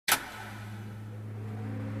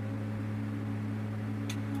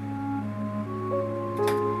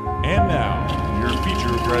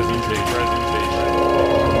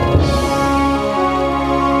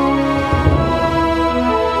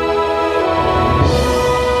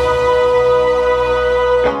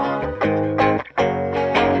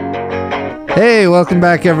Hey, welcome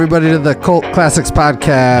back, everybody, to the Cult Classics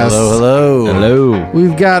Podcast. Hello.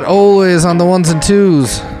 We've got always on the ones and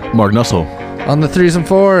twos, Mark Nussel. on the threes and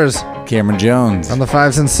fours, Cameron Jones. on the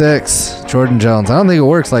fives and six, Jordan Jones. I don't think it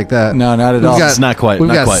works like that. No, not at We've all. got- It's not quite. We've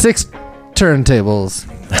not got quite. 6 turntables.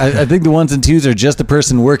 I think the ones and twos are just the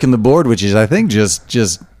person working the board, which is, I think, just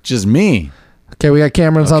me. Okay, we got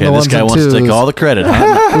Cameron's on Okay, the this ones guy and wants twos. to take all the credit.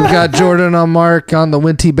 Huh? We've got Jordan on Mark on the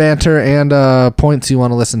Winty banter and points you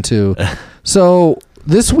want to listen to. So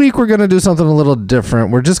this week we're going to do something a little different.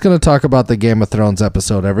 We're just going to talk about the Game of Thrones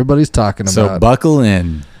episode everybody's talking about. So buckle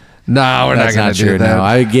in. No, we're That's not going not to do true. that. No,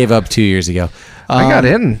 I gave up 2 years ago. I got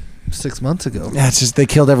in 6 months ago. Yeah, it's just they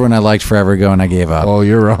killed everyone I liked forever ago, and I gave up. Oh,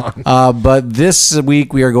 you're wrong. But this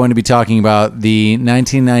week we are going to be talking about the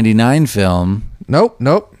 1999 film. Nope.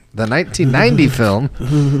 The 1990 film.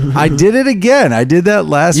 I did it again. I did that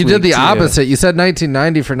last You week. did the too. opposite. You said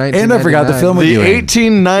 1990 for 1999. And I forgot the film we're The doing.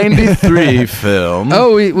 1893 film.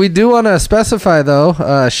 Oh, we do want to specify,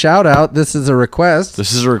 though, shout out. This is a request.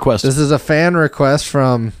 This is a request. This is a fan request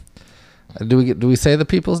from... Do we say the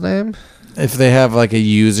people's name? If they have like a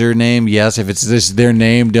username, yes. If it's just their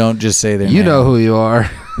name, don't just say their name. You know who you are.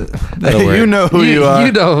 That'll work. You know who you are.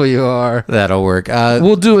 You know who you are. That'll work.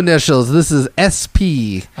 We'll do initials. This is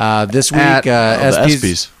SP. This week, At-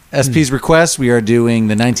 SP's request, we are doing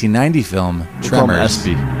the 1990 film Call him Tremors.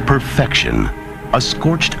 SP. Perfection. A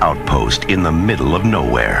scorched outpost in the middle of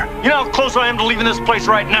nowhere. You know how close I am to leaving this place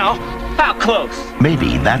right now? How close?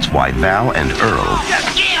 Maybe that's why Val and Earl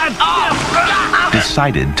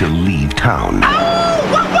decided to leave town.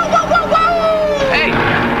 Hey,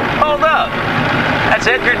 hold up. That's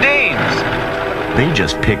Edgar Deans. They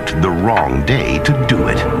just picked the wrong day to do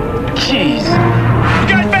it. Jeez. You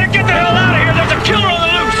guys better get the hell out of here. There's a killer on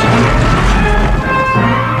the loose.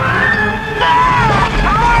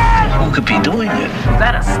 Who could be doing it? Is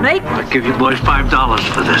that a snake? I'll give you boys $5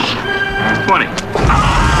 for this.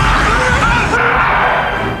 20.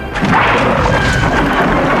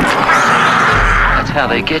 That's how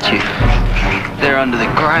they get you. They're under the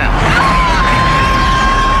ground.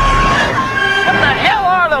 What the hell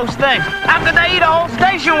are those things? How could they eat a whole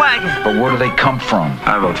station wagon? But where do they come from?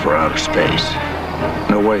 I vote for outer space.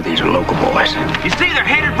 No way these are local boys. You see, they're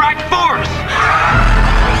headed right for us.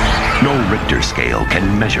 No Richter scale can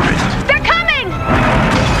measure it. They're coming!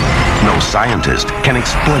 No scientist can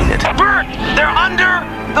explain it. Bert, they're under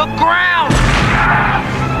the ground.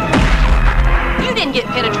 You didn't get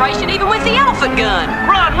penetration even with the elephant gun.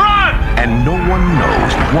 Run, run! And no one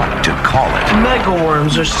knows what to call it.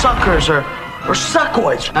 Megaworms or suckers or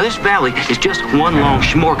suckoids. Now, this valley is just one long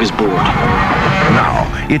smorgasbord.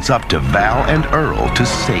 Now, it's up to Val and Earl to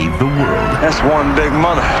save the world. That's one big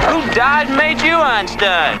mother. Who died and made you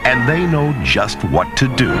Einstein? And they know just what to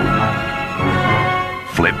do.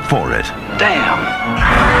 Flip for it. Damn.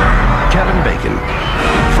 Kevin Bacon,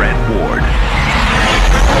 Fred Ward,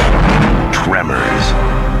 Tremors.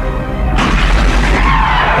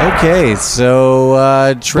 Okay,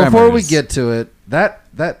 so Tremors. Before we get to it, that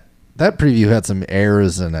preview had some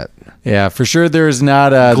errors in it. Yeah, for sure there's not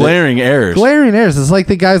Glaring errors. Glaring errors. It's like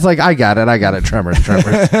the guy's like, I got it. Tremors.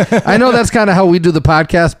 I know that's kind of how we do the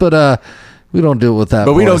podcast, but we don't do it with that.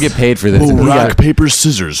 but we don't voice. get paid for this. We'll We rock, got- paper,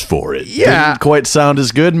 scissors for it. Yeah. Didn't quite sound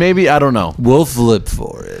as good, maybe? I don't know. We'll flip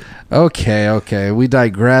for it. Okay. We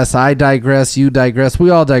digress. I digress. You digress. We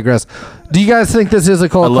all digress. Do you guys think this is a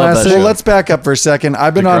cult I love that classic? show. Well, let's back up for a second.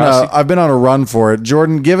 I've been on a run for it.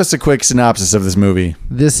 Jordan, give us a quick synopsis of this movie.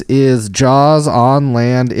 This is Jaws on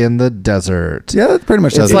land in the desert. Yeah, that pretty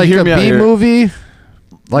much does It's it. like Hear a me out B here. movie.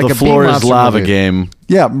 Like the a floor B is monster lava movie. game.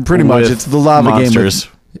 Yeah, pretty much. with It's the lava monsters.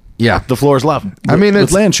 Yeah. The floor is lava. I mean, with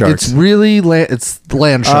it's land sharks. It's really it's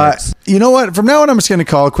land game. sharks. You know what? From now on, I'm just going to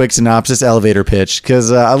call a quick synopsis elevator pitch because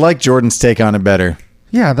I like Jordan's take on it better.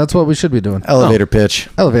 Yeah, that's what we should be doing. Elevator pitch.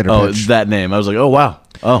 Elevator Oh, pitch. that name. I was like, oh, wow.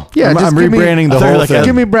 Oh. Yeah, I'm just give me- rebranding the I thought you were whole like thing.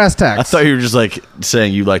 Give me brass tacks. I thought you were just like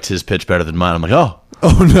saying you liked his pitch better than mine. I'm like, oh.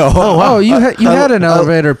 Oh no! Oh, you had an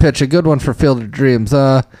elevator pitch, a good one for Field of Dreams.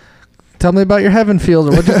 Tell me about your heaven field,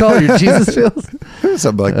 or what'd you call it, your Jesus field?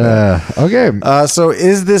 Something like that. Okay. So,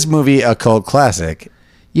 is this movie a cult classic?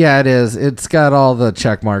 Yeah, it is. It's got all the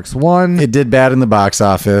check marks. One, It did bad in the box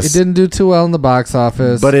office. it didn't do too well in the box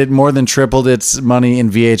office, but it more than tripled its money in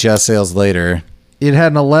VHS sales later. it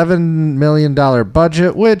had an $11 million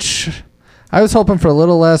budget, which I was hoping for a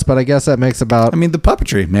little less, but I guess that makes about. I mean, the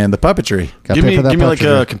puppetry, man, the puppetry. Got Give paid me for that like a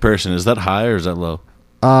puppetry. comparison. Is that high or is that low?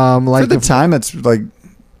 like For the if- time, it's like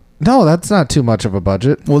No, that's not too much of a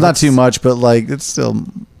budget. Well, That's- not too much, but like it's still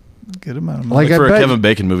a good amount of money. Like, I for a bet- Kevin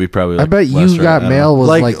Bacon movie, probably. I Like bet less, You right? Got I don't Mail know. was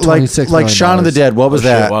like $26 million. Shaun of the Dead. What was Oh,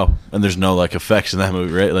 shit, that? wow. And there's no like effects in that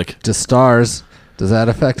movie, right? Like Just stars. Does that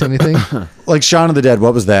affect anything? Like Shaun of the Dead.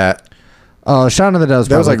 What was that? Oh, Shaun of the Dead was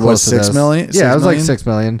That was probably like, what, close to 6 this. million? Yeah, it was 6 like million? 6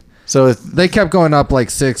 million. So They kept going up like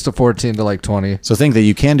 6 to 14 to like 20. so think that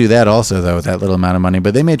you can do that also though with that little amount of money.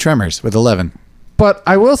 But they made Tremors with 11. But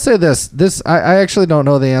I will say this I actually don't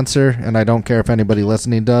know the answer, and I don't care if anybody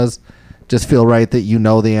listening does. Just feel right that you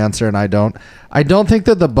know the answer and I don't. I don't think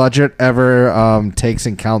that the budget ever takes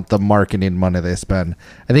in count the marketing money they spend.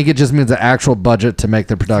 I think it just means the actual budget to make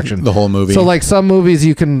the production. The whole movie. So like some movies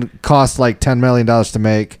you can cost like $10 million to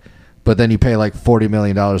make, but then you pay like $40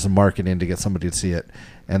 million in marketing to get somebody to see it.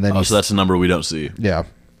 And then so that's a number we don't see. yeah.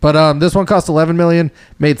 But this one cost $11 million,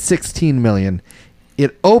 made $16 million.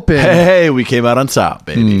 It opened. Hey, we came out on top,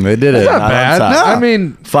 baby. They did it. Not Not bad. on top. I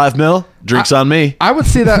mean, 5 mil, drinks on me. I would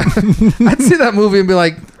see that. I'd see that movie and be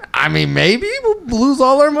like, I mean, maybe we'll lose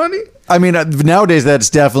all our money. I mean, nowadays that's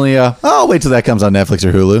definitely I'll wait till that comes on Netflix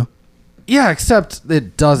or Hulu. Yeah, except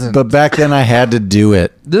it doesn't. But back then I had to do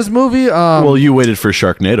it. This movie, Well, you waited for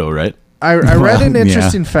Sharknado, right? I read an Well,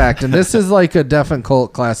 interesting fact, and this is like a definite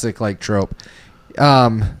cult classic, like trope.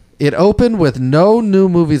 It opened with no new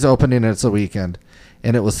movies opening its weekend,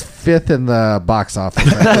 and it was 5th in the box office.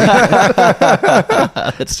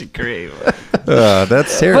 That's great.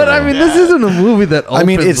 That's terrible. But I mean, this isn't a movie that opens I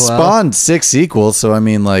mean, it well. spawned 6 sequels, so I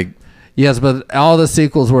mean, like, Yes, but all the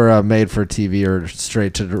sequels were made for TV or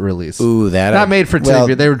straight to release. ooh, that Not made for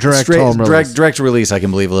TV. They were direct home release. Direct release, I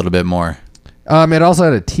can believe a little bit more. It also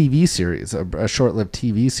had a TV series, a short-lived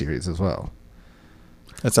TV series as well.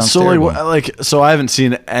 That sounds So terrible. so I haven't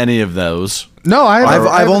seen any of those. No,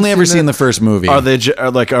 I've only ever seen the first movie. Are they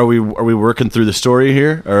are we working through the story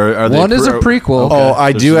here, or are they? One is a prequel. Okay. Oh,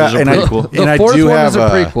 I do There's have, a and prequel. The I fourth do one have is a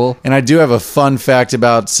prequel. and I do have a fun fact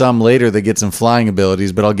about some later that get some flying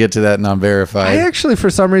abilities, but I'll get to that non-verified. I actually,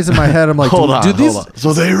 for some reason, in my head, I'm like, hold on, do these? hold on.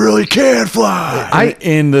 So they really can fly.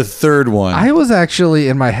 in the third one, I was actually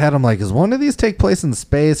in my head. I'm like, is one of these take place in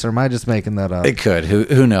space, or am I just making that up? it could.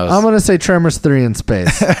 Who knows? I'm gonna say Tremors 3 in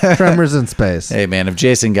space. Tremors in space. Hey man, if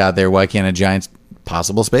Jason got there, why can't a giant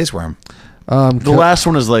possible space worm? The last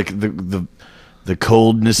one is like the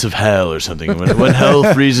coldness of hell or something. When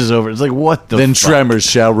hell freezes over, it's like what the. Then fuck? tremors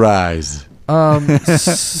shall rise.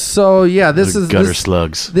 So yeah, this The is gutter this,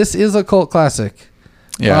 slugs. this is a cult classic.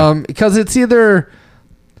 Yeah. Because it's either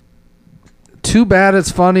too bad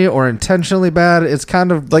it's funny or intentionally bad. It's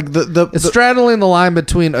kind of like it's straddling the line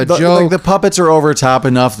between a the, joke. like the puppets are over top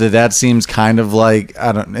enough that seems kind of like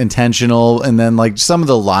intentional, and then like some of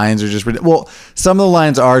the lines are just some of the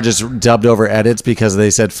lines are just dubbed over edits because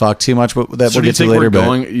they said fuck too much, but that So we'll do you get to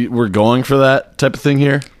think later. we're going for that type of thing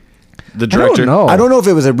here? The I director. don't know. I don't know if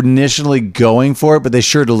it was initially going for it, but they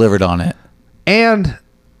sure delivered on it. And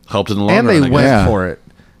Helped in the long and run. they I guess. went Yeah. for it.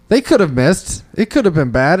 They could have missed. It could have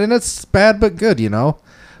been bad, and it's bad but good, you know.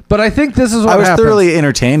 But I think this is what I was happens. thoroughly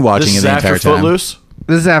entertained watching This it is the after entire time. Footloose.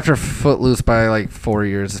 This is after Footloose by like 4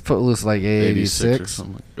 years. Footloose like 86 or 86,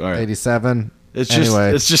 something. All right. 87. It's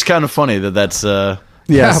anyway. just kind of funny that's Yes,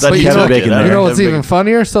 Yeah, that but you Kevin know- Bacon you there. You know what's Big- even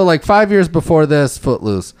funnier? So like 5 years before this,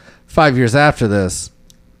 Footloose. 5 years after this,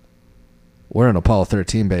 we're in Apollo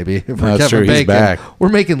 13, baby. If we're That's true. He's back. We're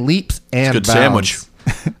making leaps and good bounds.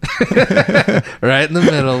 Right in the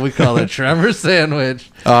middle. We call it Tremor Sandwich.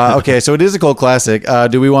 Okay, so it is a cult classic.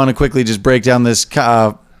 Do we want to quickly just break down this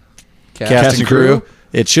cast and crew?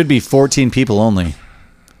 It should be 14 people only.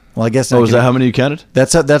 Well, I guess. Oh, is that how many you counted?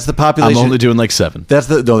 That's the I'm population. only doing like 7.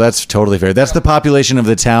 That's totally fair. That's the population of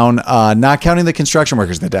the town, not counting the construction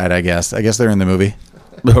workers that died. I guess they're in the movie.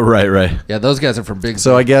 right. Yeah, those guys are from Big.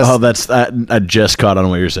 So I guess. Oh, I just caught on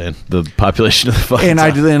what you're saying. The population of the fucking And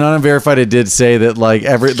town. and unverified, it did say that like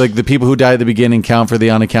the people who died at the beginning count for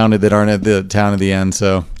the unaccounted that aren't at the town at the end.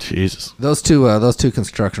 So Jesus. those two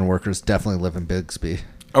construction workers definitely live in Bixby.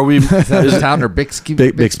 Are we Is that the town or Bixby?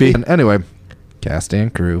 Bixby. And anyway, cast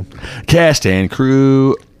and crew. cast and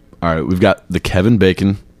crew? All right, we've got the Kevin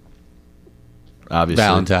Bacon. Obviously.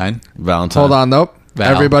 Valentine. Hold on, though.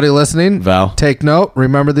 Val. Everybody listening, Val. take note.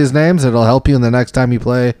 Remember these names. It'll help you in the next time you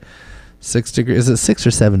play 6 degrees. Is it 6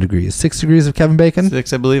 or 7 degrees? 6 degrees of Kevin Bacon?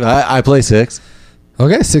 6, I believe. I play 6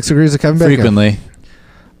 Okay, 6 degrees of Kevin Bacon. frequently.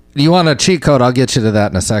 You want a cheat code? I'll get you to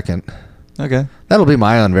that in a second. Okay. That'll be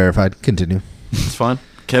my unverified. Continue. It's fine.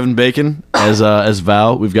 Kevin Bacon as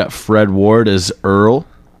Val. We've got Fred Ward as Earl.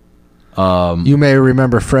 You may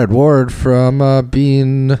remember Fred Ward from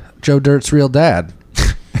being Joe Dirt's real dad.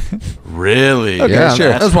 Really? Yeah, sure.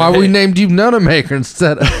 that's why we named you Nunamaker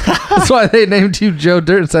instead. That's why they named you Joe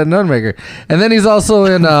Dirt instead of Nunamaker. And then he's also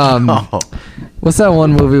in what's that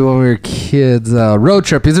one movie when we were kids? Road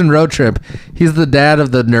Trip. He's in Road Trip. He's the dad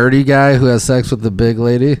of the nerdy guy who has sex with the big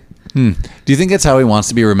lady. Do you think that's how he wants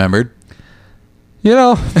to be remembered? You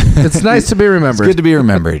know, it's nice to be remembered. It's good to be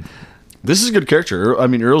remembered. This is a good character. I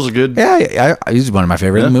mean, Earl's a good. Yeah, he's one of my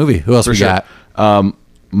favorite in the movie. Who else we got?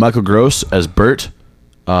 Michael Gross as Bert.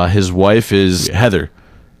 His wife is Heather.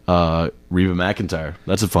 Reba McEntire.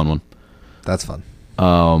 That's a fun one. That's fun.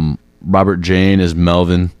 Robert Jane as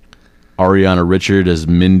Melvin. Ariana Richard as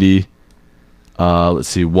Mindy. Let's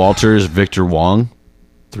see. Walter as Victor Wong.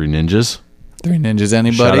 Three Ninjas. Three Ninjas,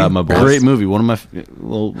 anybody? Shout out my boys. Great movie. One of my.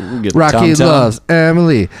 We'll get Rocky Tom. loves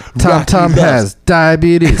Emily. Tom has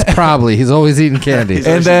diabetes. Probably. He's always eating candy.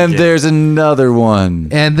 And then there's another one.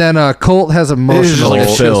 And then Colt has It's emotional. like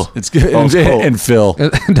a Phil. It's good. Oh, it's Colt. And Phil.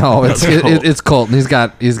 No, it's Colt. And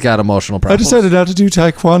he's got emotional problems. not to do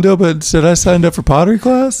Taekwondo, but instead I signed up for pottery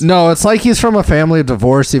class. No, it's like he's from a family of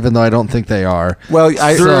divorce, even though I don't think they are. Well,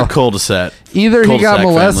 Through a cul-de-sac. Either he got Cul-de-sac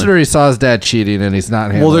molested family. or he saw his dad cheating and he's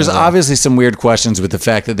not handling Well, there's it. obviously some weird questions with the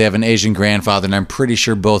fact that they have an Asian grandfather, and I'm pretty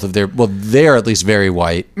sure both of they're at least very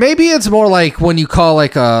white. Maybe it's more like when you call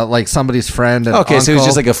like somebody's friend an Okay, so he's uncle.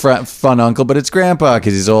 just like a fun uncle, but it's grandpa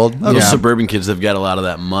because he's old. Okay. Those suburban kids have got a lot of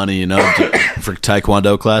that money, you know, for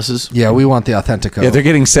Taekwondo classes. Yeah, we want the Authentico. Yeah, they're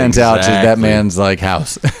getting sent out to that Exactly. man's like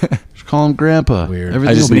house. Just call him Grandpa. Weird.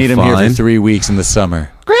 Everything I just will be need him fine. here for 3 weeks in the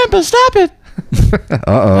summer. Grandpa, stop it.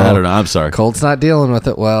 Uh-oh. I don't know. I'm sorry. Colt's not dealing with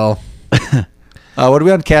it well. What are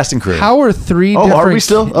we on cast and crew? How are three Oh, different... are we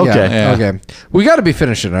still? Yeah, Okay. Yeah. Okay. We got to be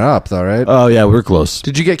finishing it up, though, right? Oh, yeah, we're close.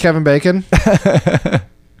 Did you get Kevin Bacon?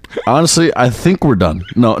 Honestly, I think we're done.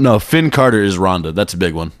 No, Finn Carter is Rhonda. That's a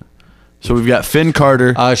big one. So we've got Finn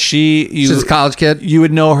Carter. She's a college kid? You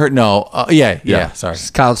would know her. No. Yeah. Sorry. She's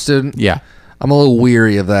a college student? Yeah. I'm a little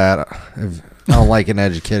weary of that. I don't like an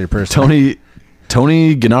educated person.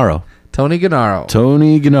 Tony Gennaro. Tony Gennaro.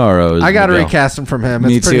 Tony Gennaro. Is I got to Miguel. recast him from him.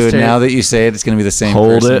 Me It's pretty too. straight. Now that you say it, it's going to be the same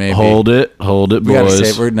Hold person. it, maybe. hold it, We got to boys.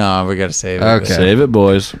 save it. No, we got to save it. Okay. Save it,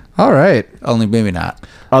 boys. All right. Only maybe not.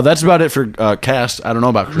 Oh, that's about it for cast. I don't know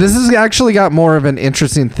about crew. This has actually got more of an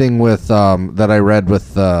interesting thing with that I read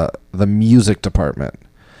with the music department.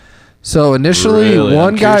 So initially, Really?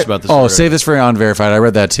 one I'm curious guy. about this Oh, already. save this for Unverified. I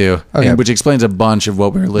read that too, Okay. which explains a bunch of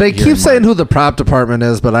what we were. They keep saying who the prop department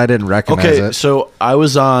is, but I didn't recognize Okay, it. so I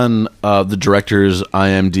was on the director's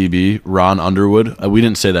IMDb, Ron Underwood. We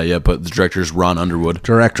didn't say that yet, but the director's Ron Underwood.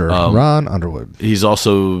 Director Ron Underwood. He's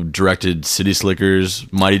also directed City Slickers,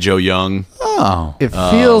 Mighty Joe Young, Oh, It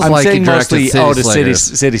feels I'm like saying he directed mostly City to Slickers.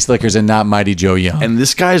 City Slickers and not Mighty Joe Young. and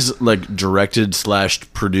this guy's like directed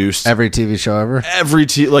 / produced Every TV show ever. every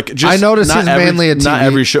like. Just I noticed not he's every, mainly a not TV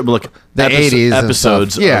every show, but like the 80s and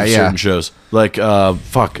episodes stuff. Yeah, of yeah. certain shows. Like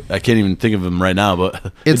fuck, I can't even think of them right now, but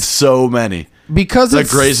it's It's- so many. Because Like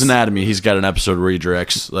it's Grey's Anatomy, he's got an episode where he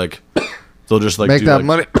directs like. They'll just like make do, that like,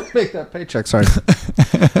 money, make that paycheck. Sorry,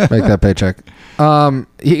 make that paycheck.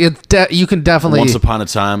 You can definitely. Once Upon a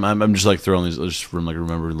Time. I'm just like throwing these. I just from like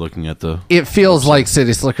remember looking at the. It feels like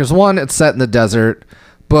City Slickers. One, it's set in the desert,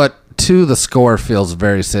 but two, the score feels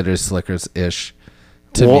very City Slickers ish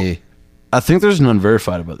to Well, me. I think there's an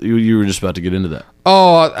Unverified about you. You were just about to get into that.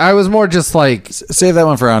 Oh, I was more just like, Save that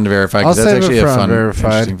one for Unverified I'll because that's save it actually a for fun, Unverified.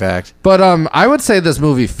 interesting fact. but I would say this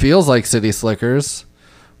movie feels like City Slickers,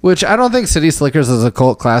 which I don't think City Slickers is a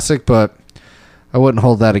cult classic, but I wouldn't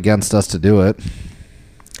hold that against us to do it.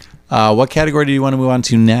 What category do you want to move on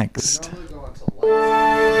to next?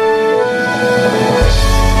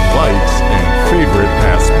 Lights and favorite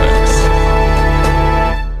aspects.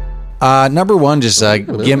 Number one, just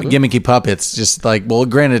gimmicky puppets. Just like, well,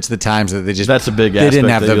 granted, it's the times that they just That's a big they didn't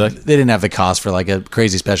have aspect that the you like. they didn't have the cost for like a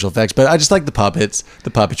crazy special effects, but I just like the puppets, the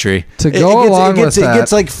puppetry. To It- go it gets, along it gets, with it that-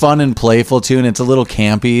 gets like fun and playful too, and it's a little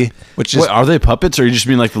campy. Which is Wait, are they puppets, or you just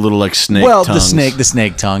mean like the little like snake? well, tongues? the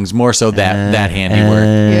snake tongues, more so that handiwork.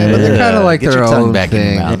 Yeah, but they're kind of like Get their your tongue own back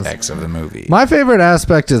thing. in the mouth. X of the movie. My favorite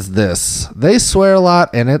aspect is this. They swear a lot,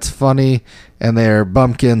 and it's funny, and they're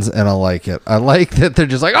bumpkins, and I like it. I like that they're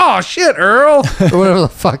just like, oh, shit, Earl, or whatever the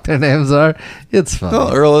fuck their names are. It's funny.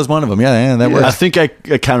 Oh, Earl is one of them. Yeah, that works. I think I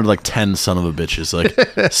counted like 10 son of a bitches.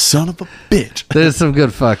 Like son of a bitch. There's some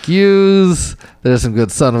good fuck yous. There's some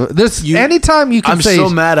good son of... anytime you can I'm say so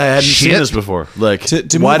mad I hadn't shit, seen this before. Like, To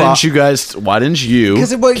why move on- didn't you guys? Why didn't you,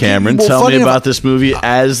 'Cause it- Cameron, well, tell funny me enough- about this movie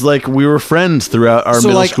as like we were friends throughout our So,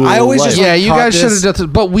 middle like, school I always life? just, Yeah, you caught guys should this- have done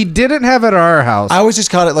it, but we didn't have it at our house. I always just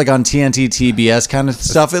caught it like on TNT PBS kind of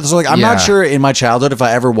stuff. It's like I'm Yeah. not sure in my childhood if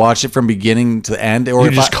I ever watched it from beginning to the end, or You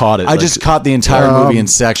if just caught it, I like- just caught the entire movie in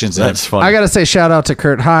sections. That's funny. I gotta say, shout out to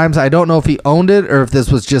Kurt Himes. I don't know if he owned it or if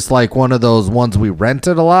this was just like one of those ones we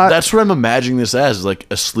rented a lot. That's what I'm imagining this as, like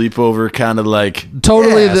a sleepover kind of like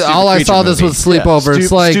totally. Yeah, stupid All I creature saw this movie. was sleepover.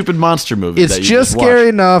 It's like stupid monster movie. it's that you just watch. scary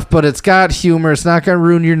enough, but it's got humor. It's not gonna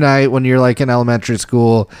ruin your night when you're like in elementary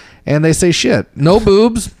school and they say shit. No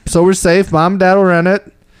boobs, so we're safe. Mom and Dad will rent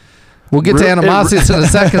it. We'll get to animosities in a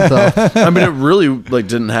second, though. I mean, it really like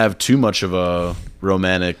didn't have too much of a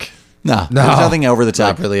romantic No, there's nothing over the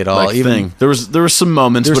top really at all. like Even thing. There was some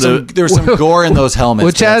moments, there was some gore in those helmets.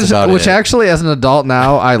 Which but that's about it. actually, as an adult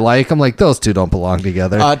now, I like. I'm like, those two don't belong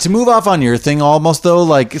together. To move off on your thing almost though,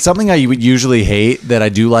 like something I would usually hate that I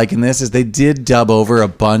do like in this is they did dub over a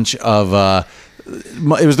bunch of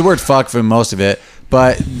it was the word fuck for most of it,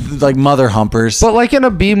 but like mother humpers. But like in a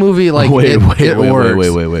B movie, like wait, it works.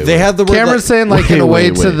 wait. They had the word Cameron's saying like in a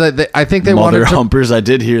way wait. to the. I think they Mother wanted to. humpers. I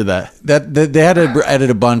did hear that. that they had to edit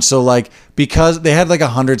a bunch. So like because they had like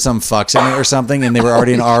 100 some fucks in it or something, and they were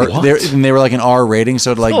already an R. They were like an R rating.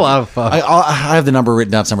 So like a lot of fucks. I have the number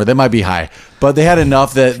written down somewhere. They might be high, but they had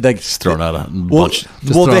enough that like Just throwing out a Well, bunch.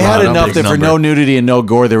 they had enough big that for number. no nudity and no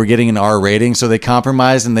gore, they were getting an R rating. So they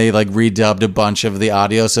compromised and they like redubbed a bunch of the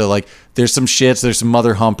audio. So like there's some shits, there's some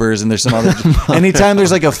mother humpers, and there's some other. Anytime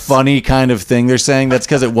there's like a funny kind of thing they're saying, that's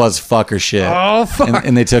because it was fuck or shit. Oh fuck!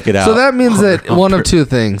 And they took it out. So that means that one of two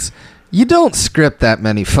things. You don't script that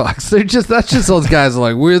many fucks. That's just those guys are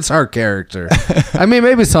like, well, it's our character. I mean,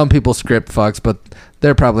 maybe some people script fucks, but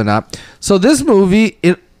they're probably not. So this movie,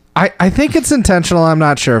 I think it's intentional. I'm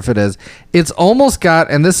not sure if it is. It's almost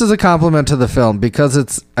got, and this is a compliment to the film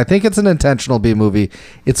because I think it's an intentional B movie.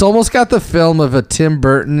 It's almost got the film of a Tim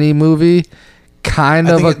Burton-y movie, kind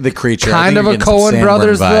I of think a The Creature. kind I of think a you're getting some Coen Sandworm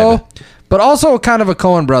Brothers vibe. though. But also kind of a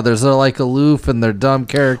Coen Brothers. They're like aloof and they're dumb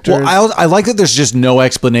characters. Well, I like that there's just no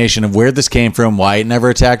explanation of where this came from, why it never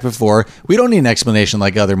attacked before. We don't need an explanation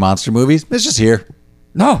like other monster movies. It's just here.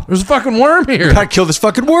 No, there's a fucking worm here. Gotta kill this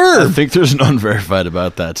fucking I worm. think there's an unverified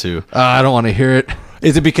about that too. I don't want to hear it.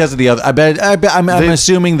 Is it because of the other? I'm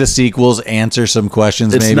assuming the sequels answer some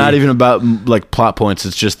questions. It's maybe. not even about like plot points.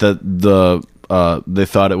 It's just that they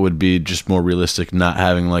thought it would be just more realistic, not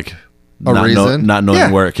having like reason? not knowing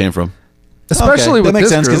Yeah. where it came from. Especially that with makes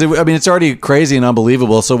this sense group. because it's already crazy and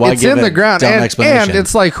unbelievable. So why It's give in it the ground, dumb and explanation?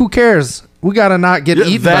 it's like, who cares? We gotta not get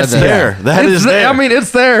eaten by That's them. there. That It's is there. I mean,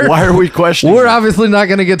 it's there. Why are we questioning? We're obviously not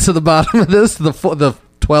gonna get to the bottom of this. The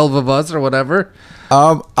 12 of us or whatever.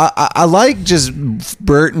 I like just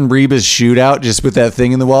Bert and Reba's shootout, just with that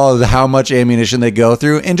thing in the wall, of how much ammunition they go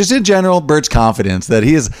through, and just in general, Bert's confidence that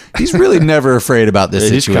he's really never afraid about this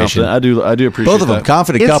He's situation. confident. I do appreciate Both of them that.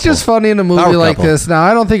 confident. It's couple. just funny in a movie Power like couple. this. Now,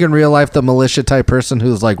 I don't think in real life the militia type person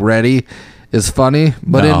who's like ready is funny,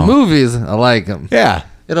 but No. in movies, I like him. Yeah.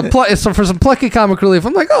 It's for some plucky comic relief.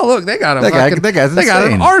 I'm like, oh look, they got a That fucking, guy's they got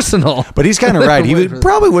an insane. arsenal. But he's kind of right. He Wait for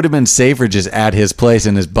probably would have been safer just at his place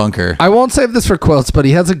in his bunker. I won't save this for quotes, but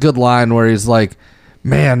he has a good line where he's like,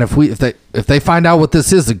 "Man, if they find out what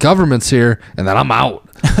this is, the government's here, and then I'm out."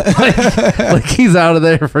 like he's out of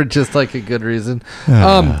there for just like a good reason.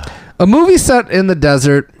 A movie set in the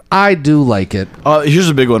desert, I do like it. Here's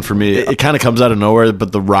a big one for me. It kind of comes out of nowhere,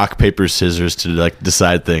 but the rock paper scissors to like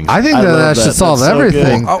decide things. I think love that should solve That's so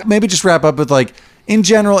everything. good. I'll maybe just wrap up with like, in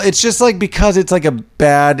general, it's just like because it's like a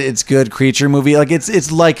bad, it's good creature movie. Like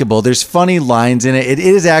it's likable. There's funny lines in it. It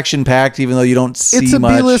is action packed, even though you don't see It's a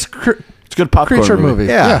much. B-list It's a good popcorn creature movie.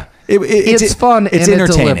 Yeah. It's fun it's and it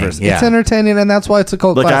entertaining, delivers. yeah. It's entertaining, and that's why it's a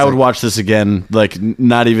cult Like classic. I would watch this again. Like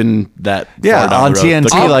not even that. Yeah, far down on the road.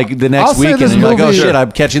 TNT, like the I'll next say weekend, this and you're like, oh movie- shit,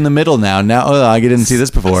 I'm catching the middle now. Now, I didn't see this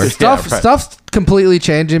before. Stuff's completely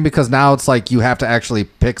changing because now it's like you have to actually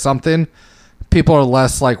pick something. People are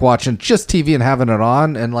less like watching just TV and having it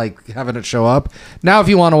on and like having it show up. Now, if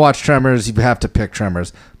you want to watch Tremors, you have to pick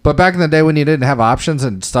Tremors. But back in the day when you didn't have options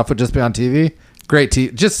and stuff would just be on TV, great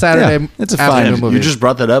TV. Just Saturday. Yeah, it's a afternoon fine- movie. You just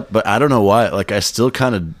brought that up, but I don't know why. Like I still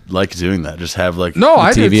kind of like doing that. Just have like No,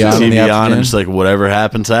 I do TV too. on in the TV on afternoon. and just like whatever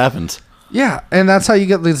happens, happens. Yeah, and that's how you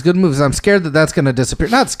get these good movies. I'm scared that that's going to disappear.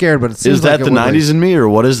 Not scared, but it seems Is that like the '90s in me, or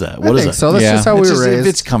what is that? What I is think that? so. That's just how we It's were just- raised.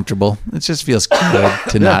 It's comfortable. It just feels good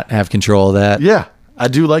to not have control of that. Yeah, I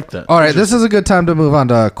do like that. All right, this is a good time to move on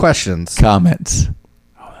to questions. Comments.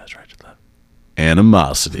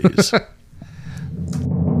 Animosities.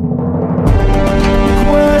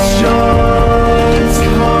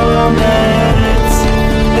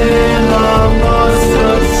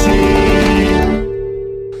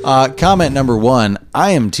 Comment number 1.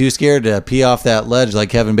 I am too scared to pee off that ledge like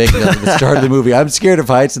Kevin Bacon does at the start of the movie. I'm scared of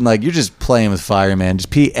heights, and like, you're just playing with fire, man. Just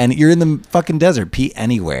pee, and you're in the fucking desert. Pee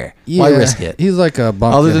anywhere. Why risk it? He's like a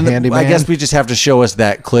bumpkin Other than handyman. I guess we just have to show us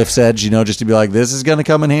that cliff's edge, just to be like, this is going to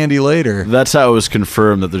come in handy later. That's how it was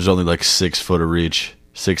confirmed that there's only like 6 foot of reach,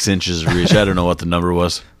 6 inches of reach. I don't know what the number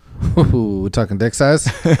was. Ooh, we're talking dick size?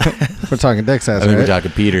 We're talking dick size, I think right? we're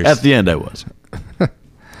talking Peters. At the end, I was.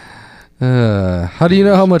 How do you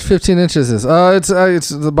know how much 15 inches is?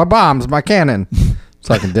 It's my bombs, my cannon.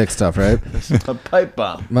 Talking dick stuff, right? A pipe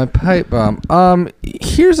bomb. My pipe bomb.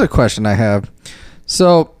 Here's a question I have.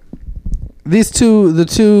 So, the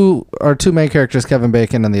two main characters, Kevin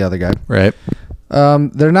Bacon and the other guy. Right.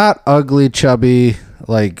 They're not ugly, chubby,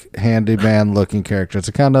 like handyman looking characters.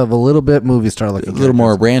 They're kind of a little bit movie star looking. A little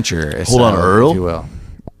more rancher. Hold on, Earl? If you will.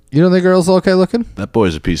 You don't think Earl's okay looking? That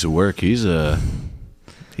boy's a piece of work. He's a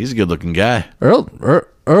good looking guy.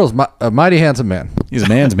 Earl's a mighty handsome man. He's a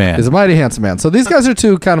man's man. He's a mighty handsome man. So these guys are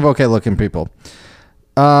two kind of okay looking people.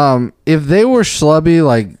 If they were schlubby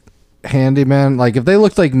like handyman, like if they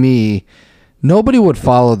looked like me, nobody would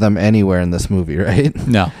follow them anywhere in this movie, right?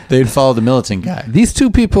 No, they'd follow the militant guy. These two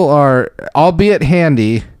people are, albeit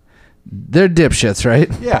handy, they're dipshits, right?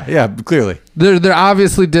 Yeah, clearly. They're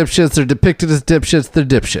obviously dipshits. They're depicted as dipshits. They're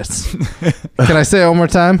dipshits. Can I say it one more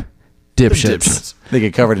time? Dipshits. They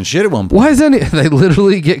get covered in shit at one point. Why is they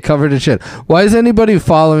literally get covered in shit? Why is anybody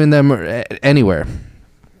following them anywhere?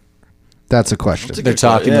 That's a question. They're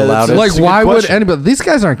talking the loudest. Like, why would anybody? These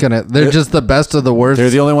guys aren't gonna. They're just the best of the worst. They're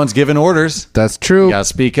the only ones giving orders. That's true. You gotta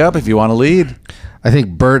speak up if you want to lead. I think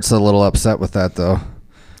Bert's a little upset with that, though.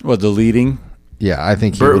 What, the leading? Yeah, I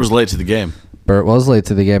think Bert was late to the game. Bert was late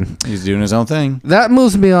to the game. He's doing his own thing. That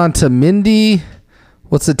moves me on to Mindy.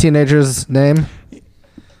 What's the teenager's name?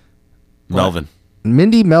 Melvin.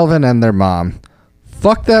 Mindy, Melvin, and their mom.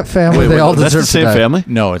 Fuck that family. Wait, they all that's deserve the same to die. family?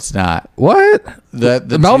 No, it's not. What?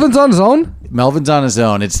 The Melvin's on his own? Melvin's on his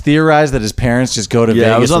own. It's theorized that his parents just go to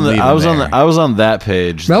Yeah, Vegas and leave him there. I was on that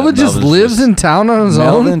page. Melvin just lives in town on his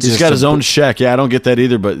own? He's got his own shack. Yeah, I don't get that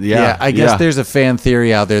either, but yeah. I guess there's a fan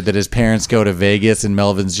theory out there that his parents go to Vegas and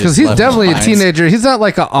Melvin's just Because he's left definitely a behind. teenager. He's not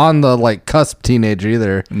like a on the like cusp teenager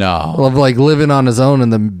either. No. Of like living on his own in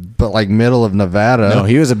the middle of Nevada. No,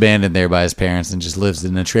 he was abandoned there by his parents and just lives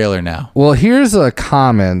in a trailer now. Well, here's a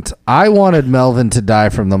comment. I wanted Melvin to die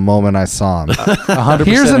from the moment I saw him. 100%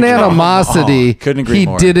 Here's an agree. animosity. Couldn't agree he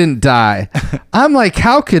more. didn't die. I'm like,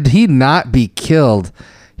 how could he not be killed?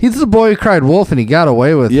 He's the boy who cried wolf and he got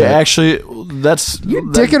away with Yeah, it. actually, You're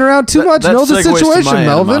dicking around too much. That Know the segues to situation, my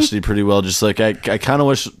Melvin. animosity pretty well. Just like I kind of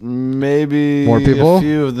wish maybe More people? a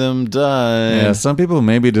few of them died. Yeah, some people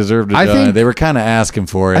maybe deserve to I die. think- They were kind of asking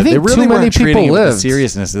for it. I think they really too many weren't treating people it with the lived.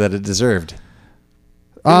 seriousness that it deserved.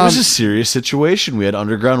 It was a serious situation. We had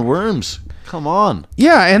underground worms. Come on.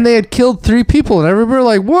 Yeah, and they had killed 3 people, and everybody were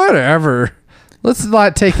like, whatever. Let's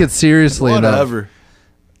not take it seriously enough. Whatever.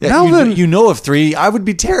 Yeah, Melvin- you know of 3. I would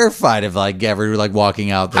be terrified of like ever like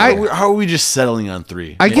walking out there. How are we just settling on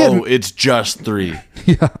 3? I get- Oh, it's just 3.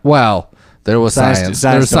 Yeah, well, there was science.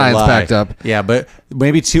 There was don't science lie. backed up. Yeah, but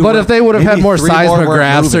maybe 2. But if they would have had maybe more 3 weren't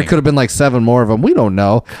seismographs, there moving. could have been like 7 more of them. We don't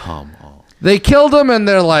know. Come on. They killed him, and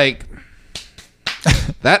they're like,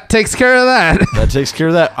 that takes care of that. That takes care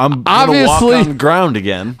of that. I'm Obviously- gonna walk on the ground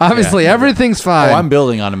again. Obviously, everything's fine. Oh, I'm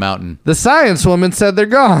building on a mountain. The science woman said they're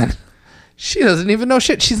gone. She doesn't even know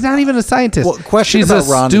shit. She's not even a scientist. Well, question She's about a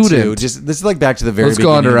Rhonda student. too. Just this is like back to the very Let's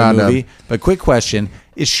go beginning on of to the Rhonda. movie. But quick question: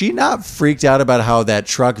 is she not freaked out about how that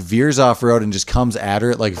truck veers off road and just comes at her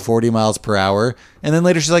at like 40 miles per hour? And then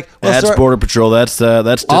later she's like, well, That's sorry- Border Patrol. That's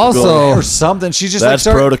typical. Also- or something. She's just That's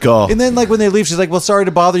like, sorry. protocol. And then like when they leave, she's like, well, sorry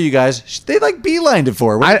to bother you guys. They like beelined it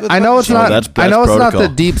for her. What the I know fuck it's is not. that's I know it's not protocol. the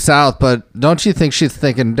deep south, but don't you think she's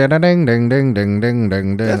thinking ding ding ding ding ding ding ding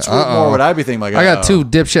ding? That's Uh-oh. more what I'd be thinking. Like, I got uh-oh. 2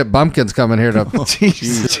 dipshit bumpkins coming here to.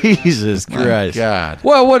 Jesus My Christ. God.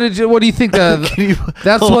 Well, what do you think?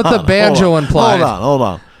 That's what the banjo implied. Hold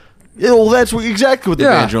on. Yeah, well, that's exactly what the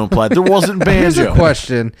Yeah. banjo implied. There wasn't Here's banjo. a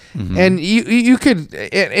question, and you could,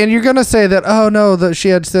 and you're gonna say that, oh no, that she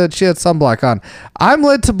had said she had sunblock on. I'm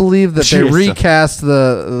led to believe that She they has recast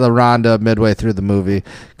the Rhonda midway through the movie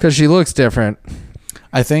because she looks different.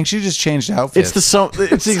 I think she just changed outfits. It's I'm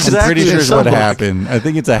exactly pretty sure the is what sunblock. happened. I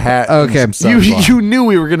think it's a hat. Okay. and some sunblock. You knew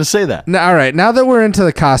we were going to say that. Now, all right, now that we're into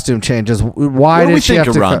the costume changes, why What do did we she think have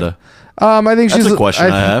of to? Rhonda? I think That's she's a question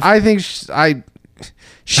I have. I think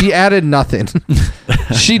she added nothing.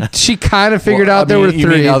 she kind of figured out there were you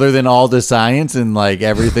 3. mean other than all the science and like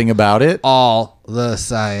everything about it. All the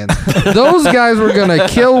science. Those guys were gonna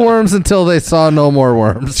kill worms until they saw no more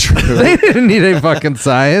worms. They didn't need any fucking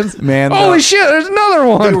science, Man, Holy shit! There's another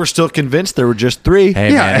one. They were still convinced there were just 3.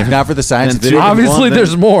 Hey Yeah. man, if not for the science, And they two- didn't- Obviously, then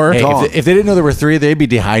there's more. hey, gone. if they didn't know there were 3, they'd be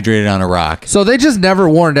dehydrated on a rock. So they just never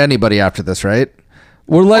warned anybody after this, right?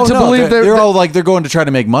 We're led to believe they're all like they're going to try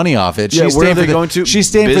to make money off it. Yeah, She's where are staying they for the, going to? She's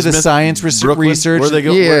staying for the Bismuth, science Brooklyn? research. Where they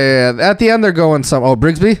go? Yeah. At the end, they're going some. Oh,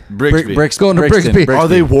 Brigsby. Brigsby. Going to Brigsby. Are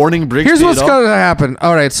they warning Brigsby? Here's what's at all? going to happen.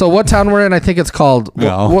 All right. So what town we're in? I think it's called.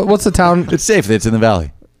 No. What's the town? It's safe. It's in the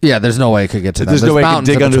valley. Yeah. There's no way it could get to them. There's no way it could mountains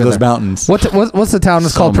dig in under between those there. mountains. What's the town?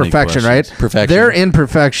 It's So called many Perfection, questions. right? Perfection. They're in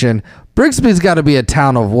Perfection. Brigsby's got to be a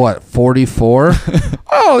town of what? 44.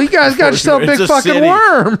 Oh, you guys got yourself a It's big a fucking city.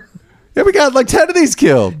 worm. Yeah, we got like 10 of these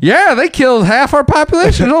killed. Yeah, they killed half our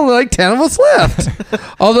population. There's only like 10 of us left.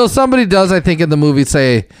 Although somebody does, I think, in the movie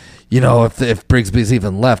say, you know, if Brigsby's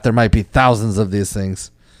even left, there might be thousands of these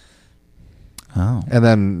things. Oh. And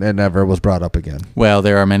then it never was brought up again. Well,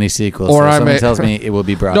 there are many sequels. Or so I someone may- tells me it will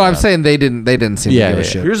be brought No, up. I'm saying they didn't seem Yeah, to give a yeah.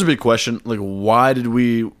 shit. Here's a big question: like, why did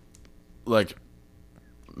we like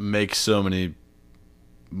make so many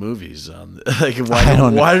movies on? Like, I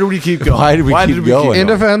don't know. why did we keep going? Why did we keep going? In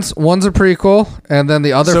defense, one's a prequel, and then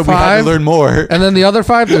the other So we had five. to learn more. And then the other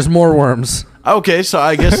 5, there's more worms. Okay, so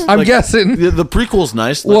I guess I'm guessing. the prequel's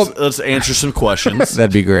nice. Let's answer some questions.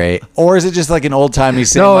 That'd be great. Or is it just like an old timey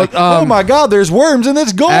saying, No, like, oh my God, there's worms in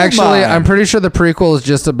this gold Actually, mine? I'm pretty sure the prequel is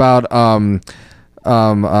just about Still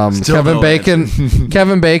Kevin no Bacon,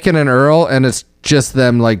 Kevin Bacon and Earl, and it's just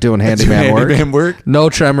them like doing handyman work. Handyman work? No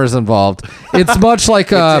tremors involved. It's much like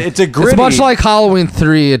It's a It's gritty- much like Halloween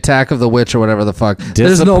 3: Attack of the Witch or whatever the fuck.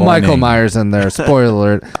 There's no Disappointing. Michael Myers in there. Spoiler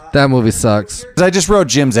alert. That movie sucks. I just wrote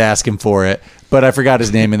Jim's asking for it, but I forgot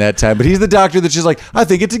his name in that time. But he's the doctor that's just like, I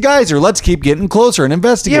think it's a geyser. Let's keep getting closer and Yeah,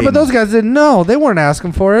 investigating. but those guys didn't know. They weren't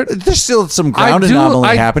asking for it. There's still some ground I do- anomaly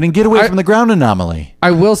I- happening. Get away I- from the ground anomaly. I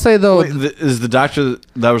will say though, Wait, is the doctor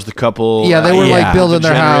that was the couple? yeah, they were yeah. like building the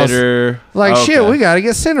their house. generator. Like Okay. shit, we got to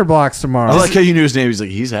get cinder blocks tomorrow. I like how you knew his name. He's like,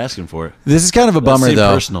 he's asking for it. This is kind of a bummer, seemed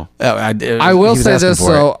though. personal. I will say this,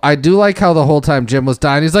 so I do like how the whole time Jim was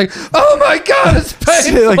dying, he's like, "Oh my god, it's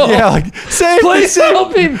painful." save me, Please save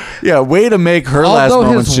help me. him. Yeah, way to make her last Although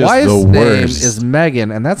moments his just wife's the name worst. is Megan,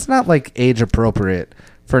 and that's not like age appropriate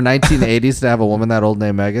for 1980s to have a woman that old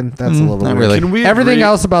named Megan. That's a little not weird. really. Can we Everything agree-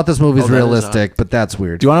 else about this movie is Oh, that is realistic, but that's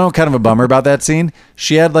weird. Do you want to know kind of a bummer about that scene?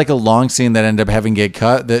 She had like a long scene that ended up having to get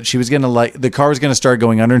cut. That she was gonna like the car was gonna start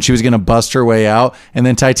going under, and she was gonna bust her way out, and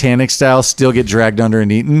then Titanic style still get dragged under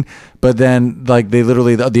and eaten. But then like they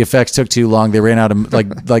literally the effects took too long. They ran out of like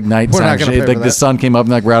nighttime. We're not gonna pay Like for the that. sun came up and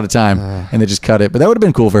like we're out of time, and they just cut it. But that would have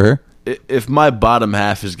been cool for her. If my bottom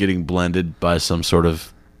half is getting blended by some sort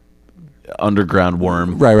of underground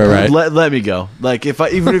worm, Right. Let me go. Like if I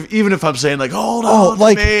even if I'm saying like, hold on, Oh,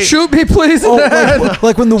 like, to me. Shoot me, please. in the head.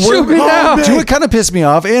 Like when the Shoot worm. me now. Do you know what kind of pissed me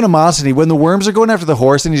off? Animosity. When the worms are going after the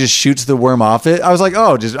horse and he just shoots the worm off it. I was like,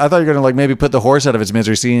 oh, I thought you were gonna like maybe put the horse out of its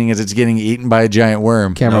misery, seeing as it's getting eaten by a giant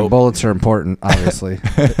worm. Cameron, bullets are important, obviously.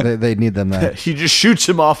 they need them there. He just shoots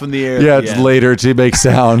him off in the air. Yeah, at the it's end. later to make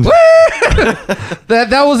sound.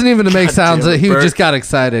 That wasn't even to make sounds. damn it, He Bert. just got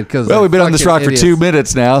excited because Well, we've been on this rock for 2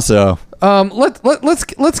 minutes now, so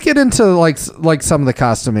Let's get into like some of the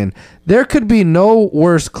costuming. There could be no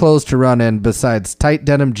worse clothes to run in besides tight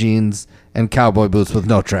denim jeans and cowboy boots with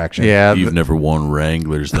no traction. yeah. You've never worn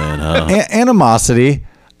Wranglers, then, huh? Animosity.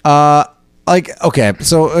 Like, okay,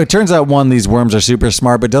 so it turns out these worms are super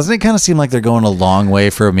smart, but doesn't it kind of seem like they're going a long way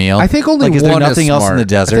for a meal? I think only like, is one there nothing is else smart. in the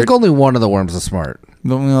desert? I think only one of the worms is smart.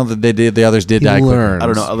 Well, they did. The others did He die quicker. learns. I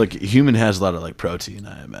don't know. Like human has a lot of like protein.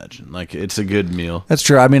 I imagine. Like it's a good meal. That's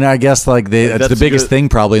true. I mean, I guess like that's the That's biggest good- thing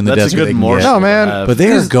probably in the that's a desert. good they can morsel. get. No, man. have. But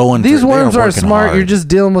they are going. These they worms are working smart. hard. You're just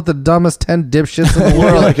dealing with the dumbest 10 dipshits in the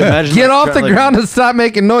world. Like, imagine, Get like, off the like- ground and stop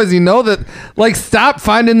making noise. You know that. Like, stop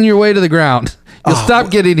finding your way to the ground. You'll stop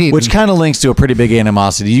getting eaten. which kind of links to a pretty big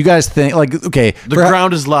animosity. You guys think like okay, The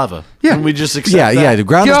ground is lava. Yeah. Can we just accept yeah, that? yeah. The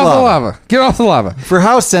ground Get is off lava. the lava. Get off the lava. For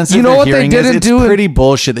how sensitive You know your what they hearing didn't is, it's do in- pretty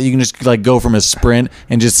bullshit that you can just like go from a sprint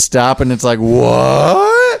and just stop and it's like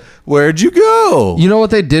what? Where'd you go? You know what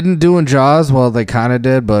they didn't do in Jaws? Well, they kind of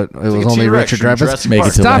did, but it was a only T-Rex Richard from Dreyfuss. Jurassic Make it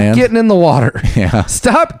Park. to Stop land. getting in the water. Yeah.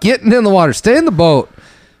 Stop getting in the water. Stay in the boat.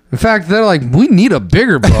 In fact, they're like, we need a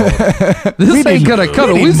bigger boat. This ain't gonna cut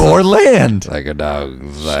it. We need more land. like a dog.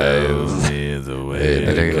 Show me the way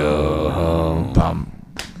to go home.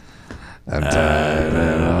 I'm tired.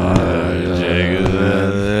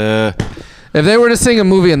 If they were to sing a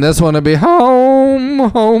movie in this one, it'd be home,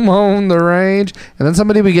 home, home, the range. And then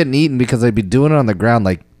somebody would be getting eaten because they'd be doing it on the ground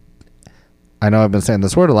like, I know I've been saying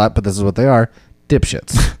this word a lot, but this is what they are,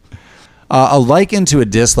 dipshits. A like into a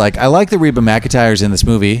dislike. I like that Reba McEntire's in this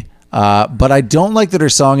movie, but I don't like that her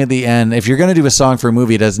song at the end, if you're going to do a song for a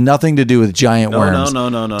movie, it has nothing to do with giant worms.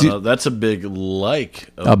 No. That's a big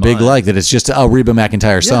like. Big like that it's just a Reba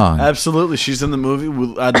McEntire song. Absolutely. She's in the movie.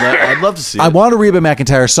 I'd love to see it. I want a Reba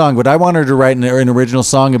McEntire song, but I want her to write an original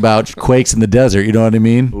song about quakes in the desert. You know what I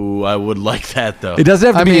mean? Ooh, I would like that, though. It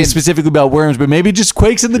doesn't have to be specifically about worms, but maybe just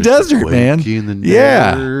quakes in the desert, man.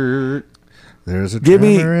 Yeah. There's a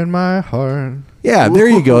tremor in my heart. Yeah, there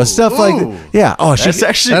you go. Stuff like yeah. Oh,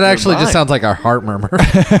 that actually just sounds like our heart murmur. Should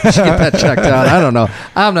get that checked out. I don't know.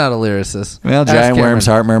 I'm not a lyricist. Well, giant worms,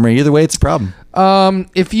 heart murmur. Either way, it's a problem.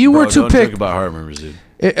 If you were to pick about heart murmurs, dude.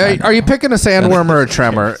 Are you picking a sandworm or a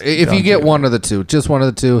tremor? If you get one of the two, just one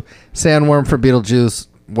of the two, sandworm for Beetlejuice.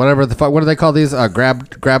 Whatever the fuck, what do they call these?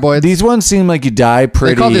 Graboids? These ones seem like you die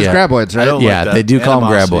pretty. They call these graboids, right? Yeah, they do call them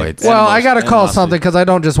graboids. Well, I got to call something because I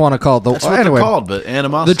don't just want to call it the. That's what anyway, they're called, but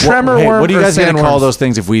animosity. The tremor worm. What are you guys going to call sandworms? those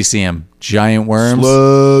things if we see them? Giant worms?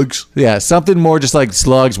 Slugs. Yeah, something more just like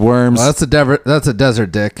slugs, worms. Well, that's a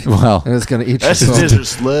desert dick. Well, and it's going to eat that's you. A desert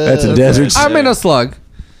slug. That's a desert slug. I mean a slug.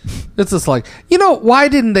 It's a slug. You know, why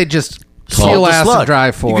didn't they just peel ass and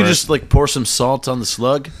dry for You could it? just like pour some salt on the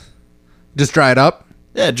slug. Just dry it up?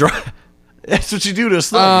 Yeah, dry. That's what you do to a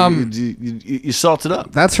slug. You salt it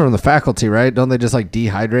up. That's from the faculty, right? Don't they just like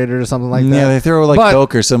dehydrate it or something like that? Yeah, they throw like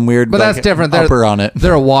Coke or some weird. But that's different. Upper on it.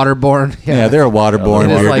 They're a waterborne. Yeah, they're a waterborne.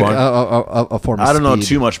 It is weird like one. a form of I don't know speed.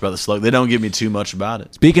 too much about the slug. They don't give me too much about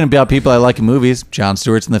it. Speaking about people I like in movies, Jon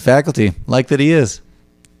Stewart's in The Faculty. Like that he is.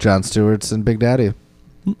 Jon Stewart's and Big Daddy.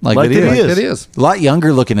 Like that he is. A lot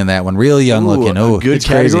younger looking in that one. Real young looking. Oh, a good it's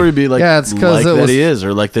category crazy. would be like, yeah, it's because like that he is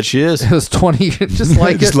or like that she is. It was 20 years, just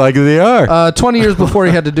like just it. like they are. 20 years before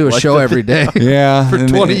he had to do a show every day. Yeah, for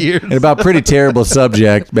 20 years. And about pretty terrible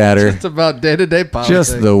subject matter. It's about day-to-day politics.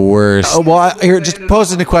 Just the worst. Oh, well, here, just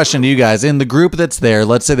posing a question to you guys. In the group that's there,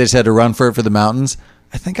 let's say they just had to run for it for the mountains.